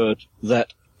heard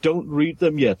that don't read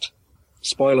them yet.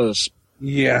 Spoilers.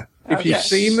 Yeah. If you've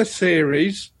seen the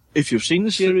series... If you've seen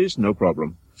the series, no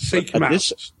problem. Seek them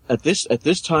out. At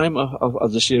this time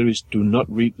of the series, do not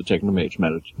read the Technomage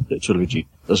trilogy.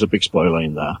 There's a big spoiler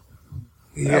in there.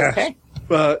 Yes. Okay.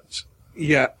 But...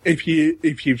 yeah, if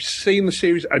you've seen the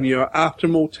series and you're after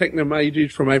more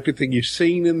Technomages from everything you've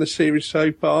seen in the series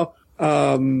so far,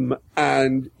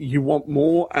 and you want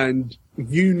more and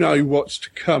you know what's to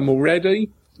come already,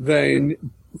 then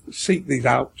seek these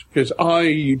out, because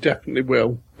I definitely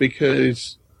will,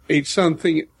 because it's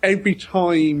something every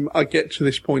time I get to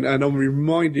this point and I'm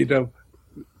reminded of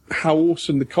how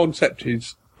awesome the concept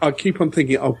is, I keep on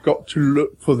thinking I've got to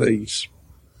look for these.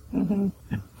 Mm-hmm.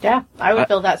 Yeah, I would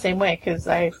feel that same way, because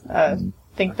I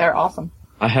think they're awesome.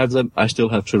 I have them. I still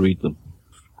have to read them.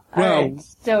 Well, right,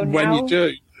 so when you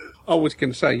do, I was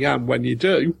going to say, yeah, when you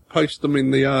do, post them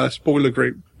in the spoiler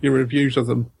group, your reviews of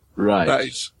them. Right. That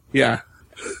is, yeah.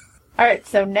 Alright,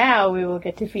 so now we will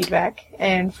get to feedback.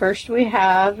 And first we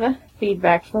have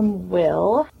feedback from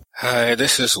Will. Hi,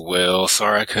 this is Will.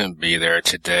 Sorry I couldn't be there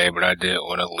today, but I did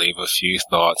want to leave a few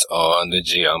thoughts on the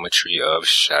Geometry of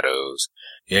Shadows.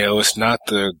 Yeah, it was not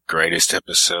the greatest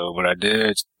episode, but I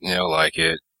did, like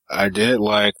it. I did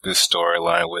like the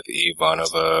storyline with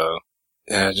Ivanova,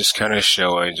 just kind of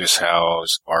showing just how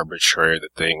arbitrary the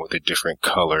thing with the different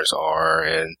colors are,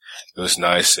 and it was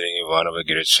nice seeing Ivanova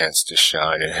get a chance to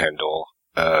shine and handle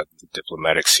the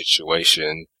diplomatic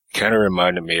situation. Kind of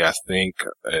reminded me, I think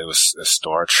it was a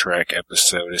Star Trek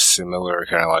episode is similar,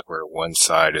 kind of like where one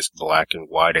side is black and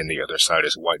white and the other side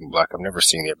is white and black. I've never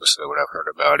seen the episode, but I've heard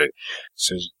about it.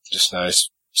 So just nice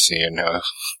seeing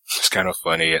it's kind of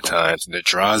funny at times. And the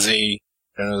Drazi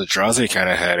kind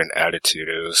of had an attitude.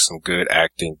 It was some good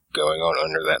acting going on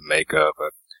under that makeup.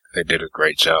 They did a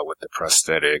great job with the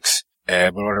prosthetics.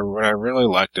 And what I really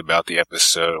liked about the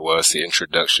episode was the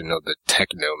introduction of the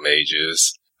Techno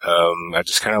Mages. I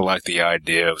just kind of like the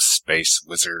idea of space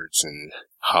wizards and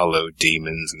hollow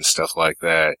demons and stuff like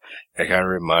that. It kind of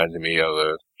reminded me of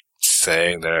a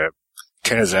saying that I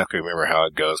can't exactly remember how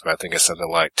it goes, but I think it's something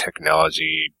like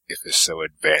technology, if it's so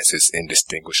advanced, it's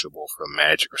indistinguishable from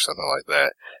magic or something like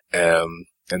that.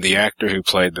 And the actor who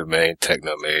played the main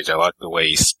Techno Mage, I like the way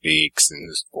he speaks and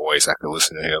his voice. I could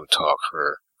listen to him talk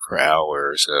for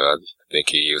hours. I think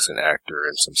he was an actor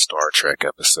in some Star Trek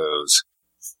episodes.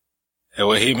 And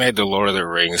when he made the Lord of the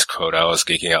Rings quote, I was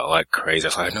geeking out like crazy. I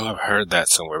was like, I know I've heard that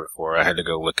somewhere before. I had to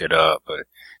go look it up.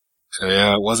 So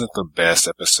yeah, it wasn't the best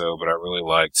episode, but I really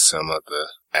liked some of the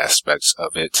aspects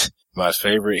of it. My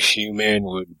favorite human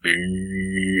would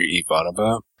be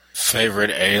Ivanova.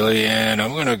 Favorite alien,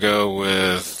 I'm gonna go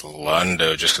with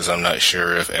Londo, just because I'm not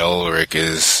sure if Elric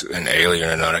is an alien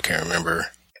or not. I can't remember.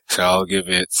 So I'll give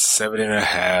it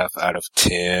 7.5 out of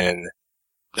 10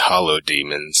 hollow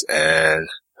demons, and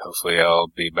hopefully I'll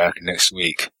be back next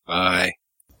week. Bye.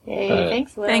 Hey,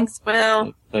 thanks, Will. Thanks,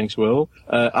 Will. Thanks, Will.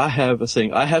 I have a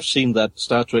thing. I have seen that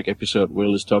Star Trek episode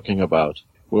Will is talking about,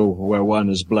 where one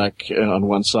is black on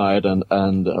one side and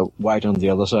white on the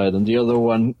other side, and the other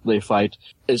one they fight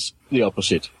is the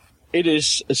opposite. It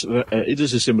is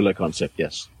a similar concept,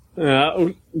 yes.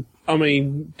 I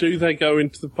mean, do they go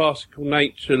into the farcical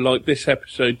nature like this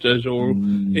episode does, or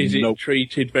is it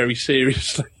treated very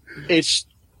seriously? It's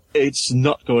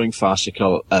not going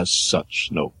farcical as such,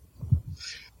 no.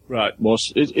 Right.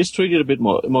 It's treated a bit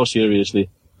more seriously,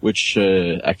 which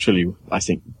actually I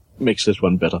think makes this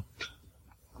one better.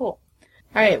 Cool. All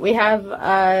right, we have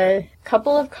a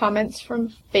couple of comments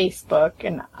from Facebook,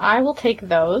 and I will take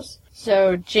those.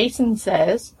 So Jason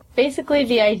says, basically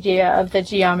the idea of the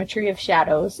geometry of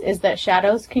shadows is that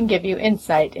shadows can give you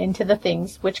insight into the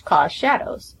things which cause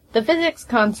shadows. The physics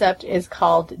concept is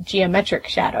called geometric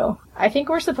shadow. I think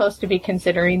we're supposed to be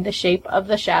considering the shape of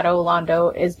the shadow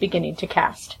Londo is beginning to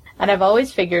cast. And I've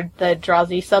always figured the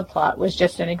Drazi subplot was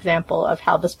just an example of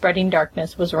how the spreading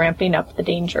darkness was ramping up the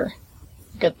danger.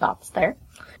 Good thoughts there.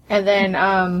 And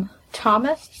then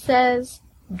Thomas says,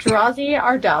 Drazi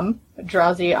are dumb.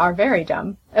 Drazi are very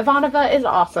dumb. Ivanova is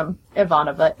awesome.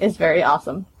 Ivanova is very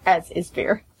awesome, as is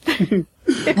Veer. Oh,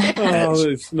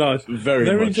 it's nice.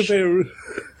 There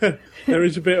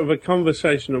is a bit of a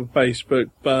conversation on Facebook,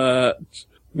 but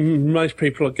most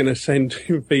people are going to send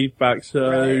feedback,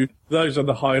 so those are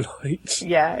the highlights.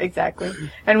 Yeah, exactly.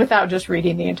 And without just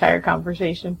reading the entire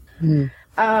conversation.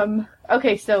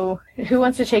 Okay, so who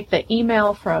wants to take the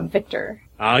email from Victor?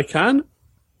 I can.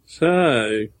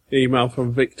 So, email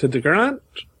from Victor de Grant.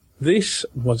 This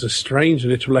was a strange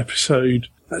little episode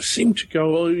that seemed to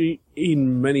go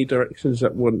in many directions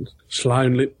at once.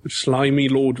 Slimy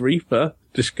Lord Reaper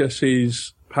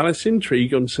discusses palace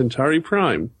intrigue on Centauri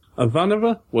Prime.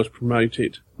 Ivanova was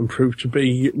promoted and proved to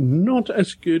be not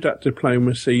as good at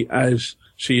diplomacy as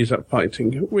she is at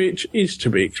fighting, which is to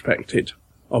be expected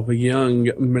of a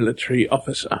young military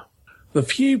officer. The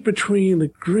feud between the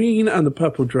green and the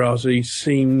purple Drazi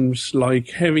seems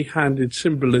like heavy-handed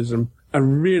symbolism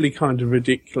and really kind of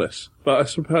ridiculous, but I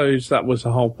suppose that was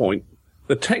the whole point.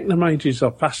 The Technomages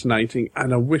are fascinating,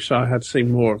 and I wish I had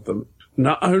seen more of them.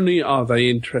 Not only are they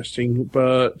interesting,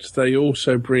 but they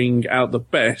also bring out the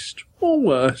best, or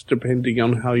worst, depending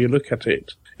on how you look at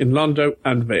it, in Londo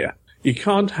and Veer. You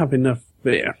can't have enough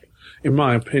Veer. In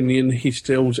my opinion, he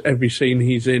steals every scene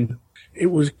he's in.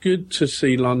 It was good to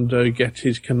see Londo get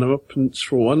his comeuppance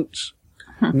for once.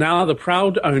 Now the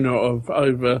proud owner of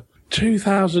over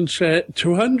 200,000 shares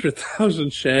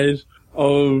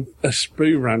of a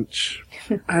Spoo Ranch,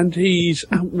 and he's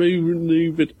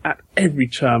outmaneuvered at every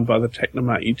turn by the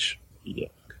Technomage. Yeah.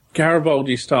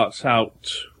 Garibaldi starts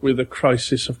out with a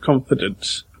crisis of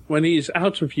confidence. When he is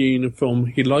out of uniform,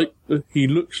 he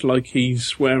looks like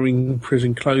he's wearing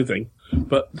prison clothing,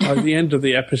 but by the end of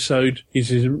the episode,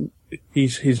 he's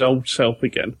his old self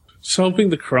again, solving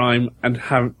the crime and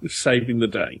saving the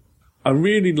day. I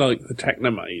really like the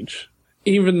Technomage.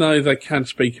 Even though they can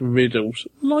speak in riddles,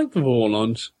 like the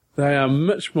Vorlons, they are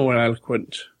much more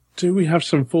eloquent. Do we have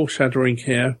some foreshadowing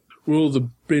here? Will the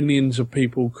billions of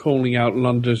people calling out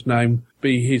Londo's name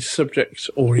be his subjects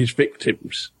or his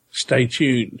victims? Stay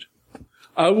tuned.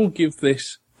 I will give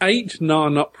this 8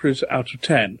 Narn operas out of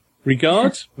 10.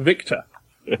 Regards, Victor.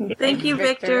 Thank you,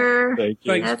 Victor. Thank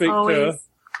you. Thanks, As Victor. always.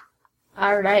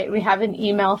 All right, we have an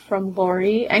email from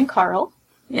Lori and Carl.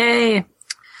 Yay.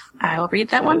 I will read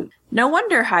that one. No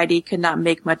wonder Heidi could not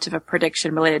make much of a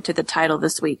prediction related to the title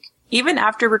this week. Even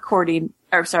after reading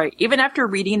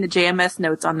the JMS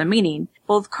notes on the meaning,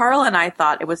 both Carl and I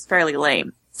thought it was fairly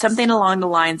lame. Something along the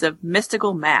lines of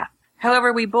mystical math.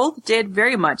 However, we both did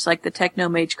very much like the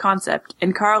Technomage concept,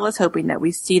 and Carl is hoping that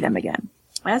we see them again.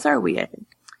 As are we, I think.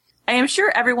 I am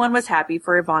sure everyone was happy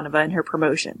for Ivanova and her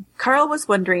promotion. Carl was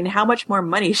wondering how much more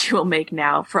money she will make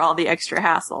now for all the extra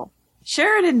hassle.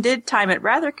 Sheridan did time it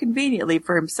rather conveniently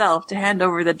for himself to hand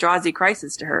over the Drazi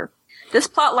crisis to her. This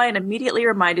plotline immediately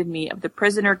reminded me of the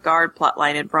prisoner guard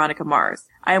plotline in Veronica Mars.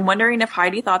 I am wondering if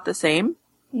Heidi thought the same?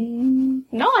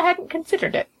 No, I hadn't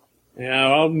considered it.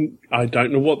 Yeah, I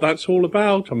don't know what that's all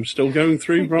about. I'm still going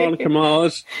through Veronica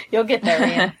Mars. You'll get there,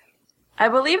 Ian. I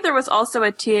believe there was also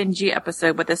a TNG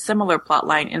episode with a similar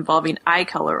plotline involving eye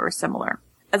color or similar.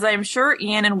 As I am sure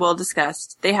Ian and Will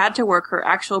discussed, they had to work her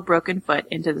actual broken foot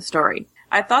into the story.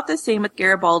 I thought the scene with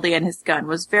Garibaldi and his gun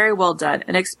was very well done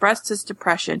and expressed his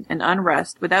depression and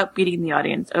unrest without beating the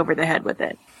audience over the head with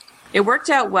it. It worked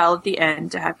out well at the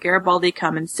end to have Garibaldi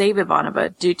come and save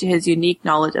Ivanova due to his unique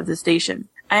knowledge of the station.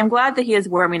 I am glad that he is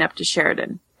warming up to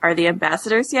Sheridan. Are the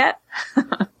ambassadors yet?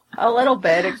 A little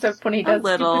bit, except when he does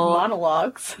stupid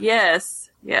monologues. Yes,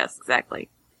 exactly.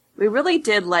 We really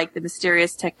did like the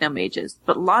mysterious technomages,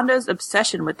 but Londo's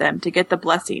obsession with them to get the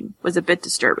blessing was a bit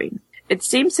disturbing. It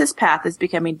seems his path is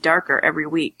becoming darker every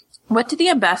week. What do the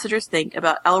ambassadors think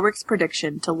about Elric's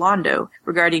prediction to Londo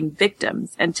regarding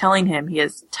victims and telling him he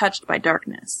is touched by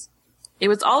darkness? It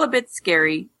was all a bit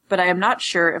scary, but I am not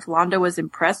sure if Londo was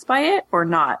impressed by it or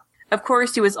not. Of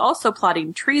course, he was also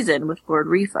plotting treason with Lord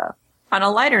Rifa. On a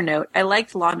lighter note, I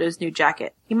liked Londo's new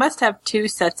jacket. He must have 2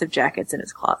 sets of jackets in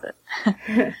his closet.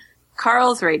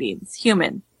 Carl's ratings.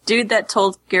 Human. Dude that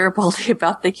told Garibaldi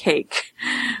about the cake.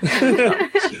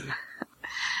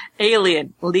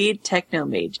 Alien. Lead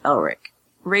Technomage. Elric.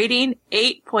 Rating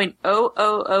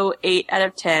 8.0008 out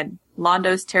of 10.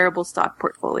 Londo's terrible stock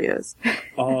portfolios.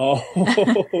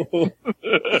 Oh.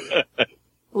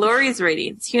 Laurie's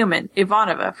ratings. Human.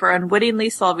 Ivanova for unwittingly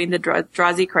solving the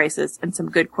Drazi crisis and some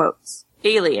good quotes.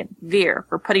 Alien. Veer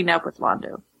for putting up with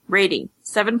Londo. Rating.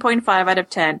 7.5 out of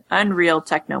 10. Unreal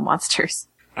techno monsters.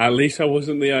 At least I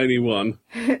wasn't the only one.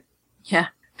 Yeah.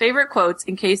 Favorite quotes,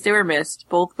 in case they were missed,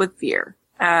 both with Veer.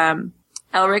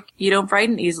 Elric, you don't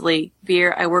frighten easily.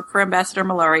 Veer, I work for Ambassador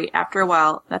Malari. After a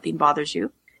while, nothing bothers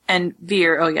you. And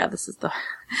Veer, oh yeah, this is the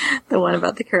one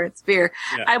about the currents. Veer,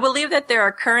 yeah. I believe that there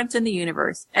are currents in the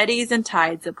universe, eddies and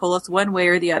tides that pull us one way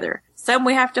or the other. Some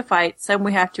we have to fight, some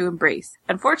we have to embrace.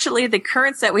 Unfortunately, the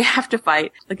currents that we have to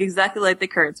fight look exactly like the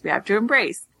currents we have to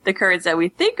embrace. The currents that we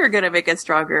think are going to make us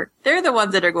stronger, they're the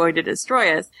ones that are going to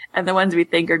destroy us. And the ones we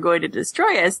think are going to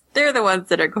destroy us, they're the ones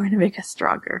that are going to make us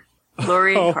stronger.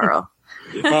 Laurie and Carl.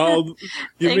 Well,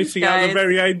 you're Thanks, missing out the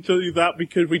very end of that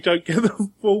because we don't get the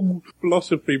full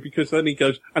philosophy, because then he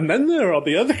goes, and then there are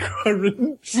the other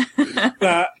currents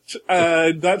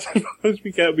that's supposed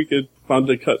we get because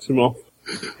Thunder cuts him off.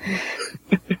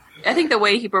 I think the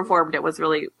way he performed it was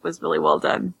really well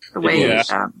done. The way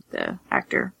the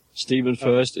actor. Stephen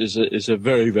Furst is a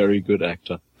very, very good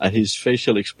actor, and his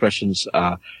facial expressions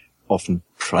are often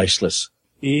priceless.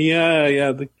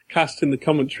 Yeah, the cast in the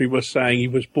commentary was saying he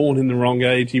was born in the wrong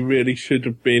age. He really should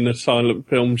have been a silent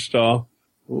film star.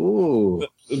 Ooh.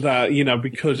 That,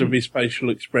 because of his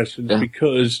facial expressions,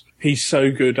 because he's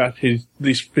so good at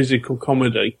this physical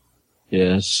comedy.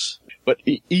 Yes. But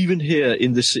even here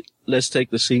in this, let's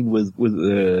take the scene with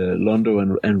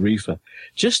Londo and Rifa.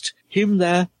 Just him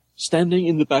there, standing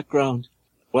in the background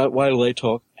while they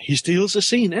talk. He steals the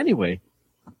scene anyway.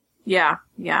 Yeah,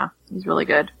 he's really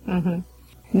good. Mm-hmm.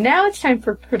 Now it's time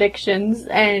for predictions,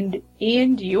 and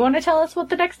Ian, do you want to tell us what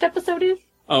the next episode is?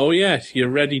 Oh yes, you're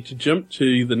ready to jump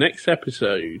to the next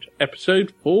episode.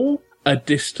 Episode 4, A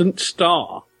Distant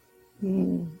Star.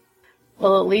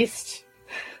 Well, at least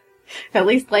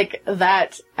like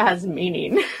that has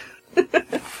meaning.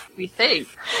 We think.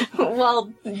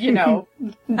 Well,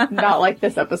 not like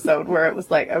this episode where it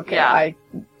was like, okay, yeah.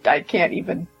 I can't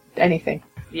even anything.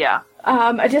 Yeah.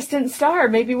 A distant star.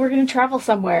 Maybe we're going to travel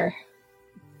somewhere.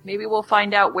 Maybe we'll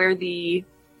find out where the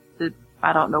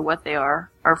I don't know what they are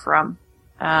from.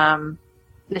 The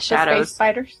shadows. The space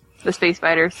spiders? The space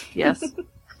spiders, yes.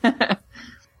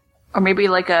 Or maybe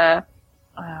like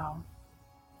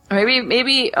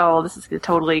maybe, this is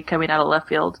totally coming out of left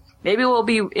field. Maybe we'll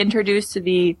be introduced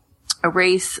to a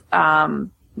race, the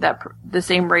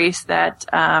same race that,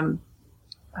 oh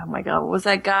my god, what was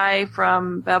that guy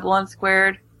from Babylon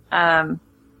Squared?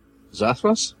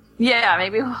 Zathras? Yeah,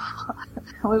 maybe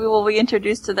we'll be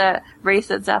introduced to that race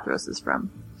that Zathras is from.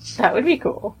 That would be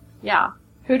cool. Yeah.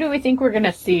 Who do we think we're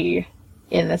gonna see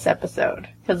in this episode?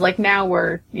 Because, like, now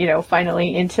we're,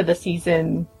 finally into the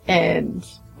season, and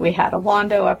we had a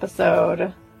Londo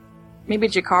episode. Maybe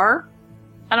Jakar?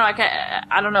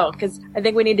 I don't know, because I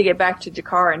think we need to get back to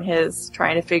Jakar and his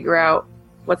trying to figure out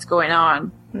what's going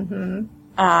on.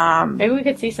 Mm-hmm. Maybe we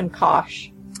could see some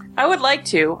Kosh. I would like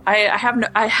to.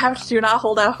 I do not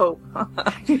hold out hope.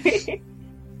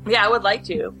 Yeah, I would like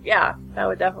to. Yeah, that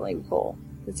would definitely be cool.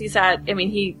 Because he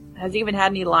has even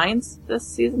had any lines this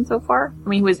season so far? I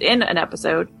mean, he was in an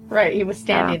episode. Right, he was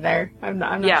standing there. I'm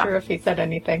not sure if he said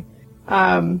anything.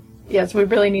 Yes, we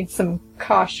really need some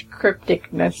Kosh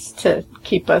crypticness to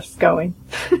keep us going.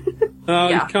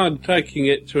 He's kind of taking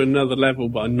it to another level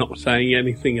by not saying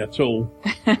anything at all.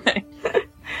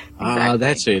 Exactly.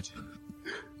 That's it.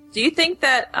 Do you think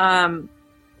that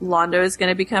Londo is going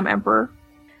to become Emperor?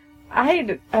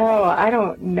 I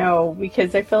don't know,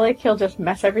 because I feel like he'll just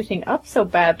mess everything up so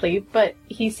badly, but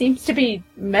he seems to be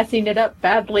messing it up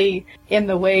badly in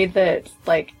the way that,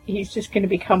 like, he's just going to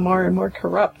become more and more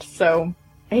corrupt, so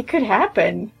it could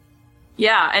happen.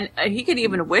 Yeah, and he could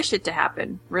even wish it to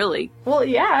happen, really. Well,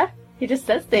 yeah, he just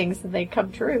says things and they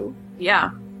come true.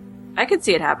 Yeah, I could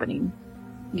see it happening.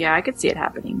 Yeah, I could see it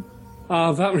happening.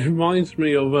 That reminds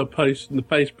me of a post in the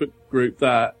Facebook group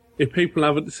that if people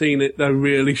haven't seen it, they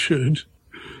really should.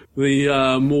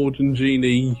 The Maud and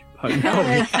Genie post.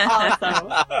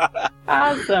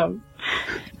 Awesome.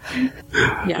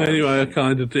 Yeah. Anyway, I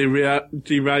kind of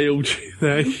derailed you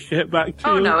there. Get back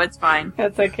to no, it's fine.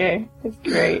 That's okay. It's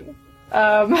great.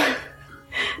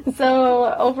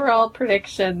 So, overall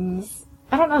predictions.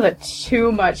 I don't know that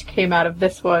too much came out of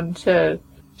this one to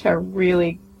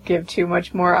really give too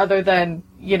much more, other than,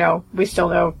 we still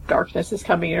know darkness is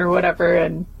coming or whatever,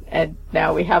 and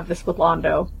now we have this with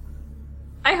Londo.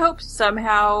 I hope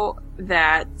somehow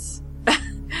that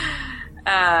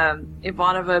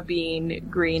Ivanova being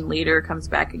Green leader comes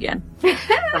back again.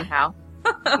 Somehow.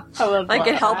 Like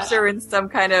it helps her in some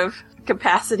kind of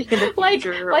capacity in the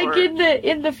future. Like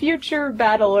in the future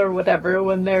battle or whatever,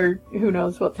 when who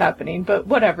knows what's happening, but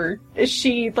whatever.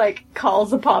 She,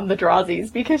 calls upon the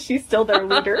Drazis because she's still their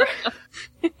leader.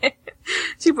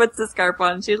 She puts the scarf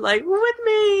on and she's like, with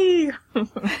me!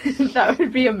 That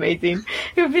would be amazing.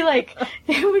 It would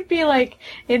be like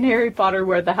in Harry Potter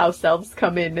where the house elves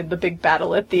come in the big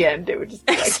battle at the end. It would just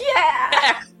be like,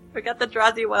 yeah! We got the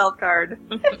Drazi wild card.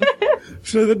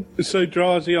 So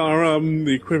Drazi are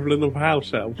the equivalent of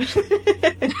house elves.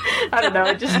 I don't know,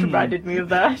 it just reminded me of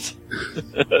that.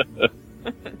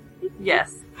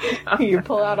 Yes. You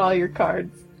pull out all your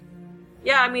cards.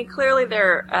 Yeah, clearly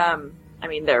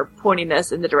they're pointing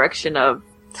us in the direction of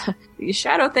these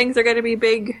shadow things are going to be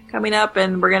big coming up,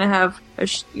 and we're going to have,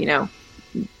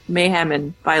 mayhem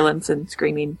and violence and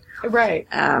screaming. Right.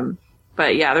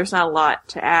 But yeah, there's not a lot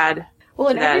to add. Well,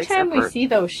 and every time we see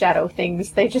those shadow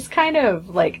things, they just kind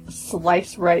of,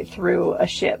 slice right through a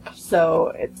ship.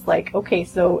 So it's like, okay,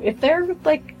 so if they're,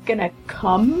 gonna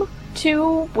come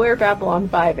to where Babylon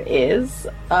 5 is,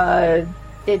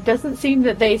 it doesn't seem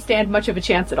that they stand much of a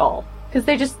chance at all. Because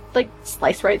they just,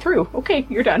 slice right through. Okay,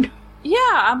 you're done.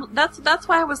 Yeah, that's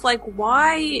why I was like,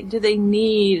 why do they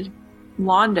need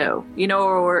Londo,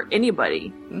 or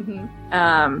anybody,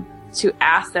 to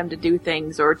ask them to do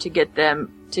things or to get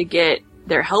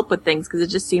their help with things? Because it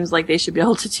just seems like they should be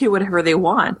able to do whatever they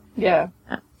want. Yeah.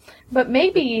 But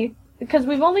maybe, because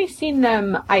we've only seen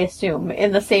them, I assume,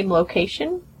 in the same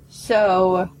location,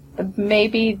 so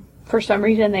maybe for some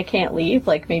reason they can't leave,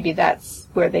 maybe that's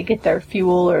where they get their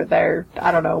fuel or their,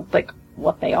 I don't know,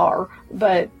 what they are.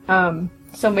 But,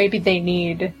 so maybe they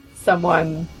need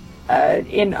someone,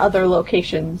 in other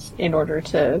locations in order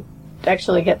to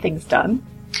actually get things done.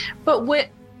 But what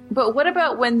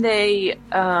about when they,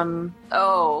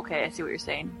 okay, I see what you're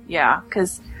saying. Yeah,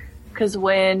 because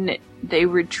when they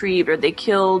retrieved or they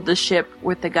killed the ship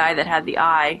with the guy that had the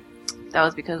eye, that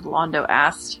was because Londo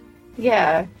asked.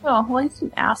 Yeah. Oh, well, he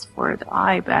didn't ask for the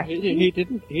eye back. He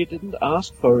didn't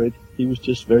ask for it. He was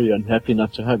just very unhappy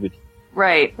not to have it.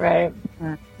 Right. Right.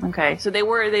 Okay, so they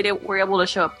were able to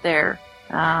show up there.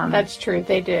 That's true,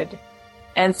 they did.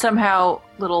 And somehow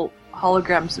little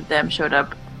holograms of them showed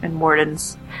up in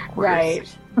Morden's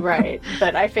quarters. Right.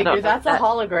 But I figure that's a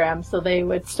hologram, so they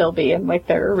would still be in,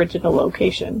 their original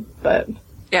location, but...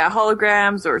 Yeah,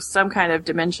 holograms or some kind of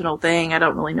dimensional thing. I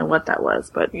don't really know what that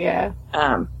was, but... Yeah.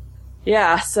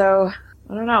 Yeah, so,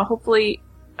 I don't know, hopefully,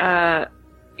 I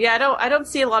don't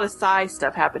see a lot of Psy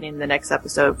stuff happening in the next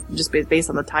episode, just based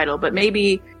on the title, but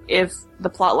maybe if the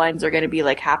plot lines are going to be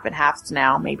half and halves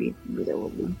now, maybe there will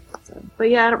be. So, but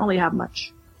yeah, I don't really have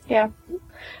much. Yeah.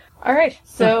 Alright,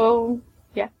 so,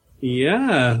 yeah.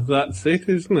 Yeah, that's it,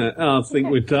 isn't it? I think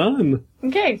we're done.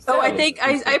 Okay. So, I think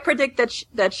I predict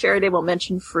that Sheridan will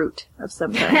mention fruit of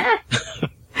some kind.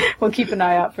 we'll keep an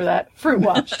eye out for that. Fruit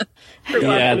watch.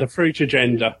 Yeah, the fruit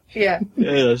agenda. Yeah.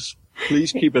 Yes.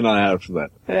 Please keep an eye out for that.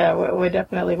 Yeah, we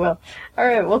definitely will. All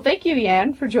right. Well, thank you,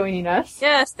 Yan, for joining us.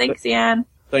 Yes, thanks, Yan.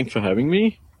 Thanks for having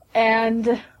me.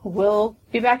 And we'll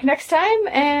be back next time,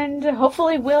 and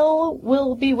hopefully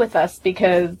Will be with us,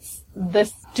 because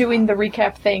this doing the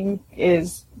recap thing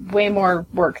is way more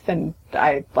work than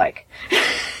I like.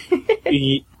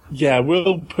 Yeah,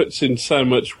 Will puts in so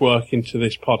much work into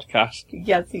this podcast.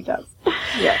 Yes, he does.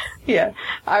 Yes. Yeah.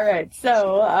 All right.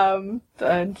 So,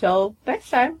 until next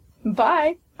time,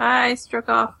 bye. Bye,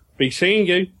 Strokoff. Be seeing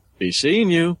you. Be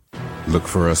seeing you. Look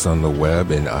for us on the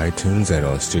web in iTunes and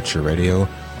on Stitcher Radio.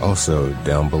 Also,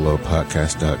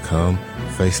 downbelowpodcast.com,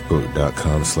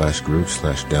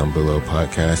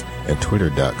 facebook.com/group/downbelowpodcast, and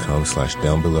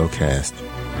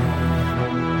twitter.com/downbelowcast.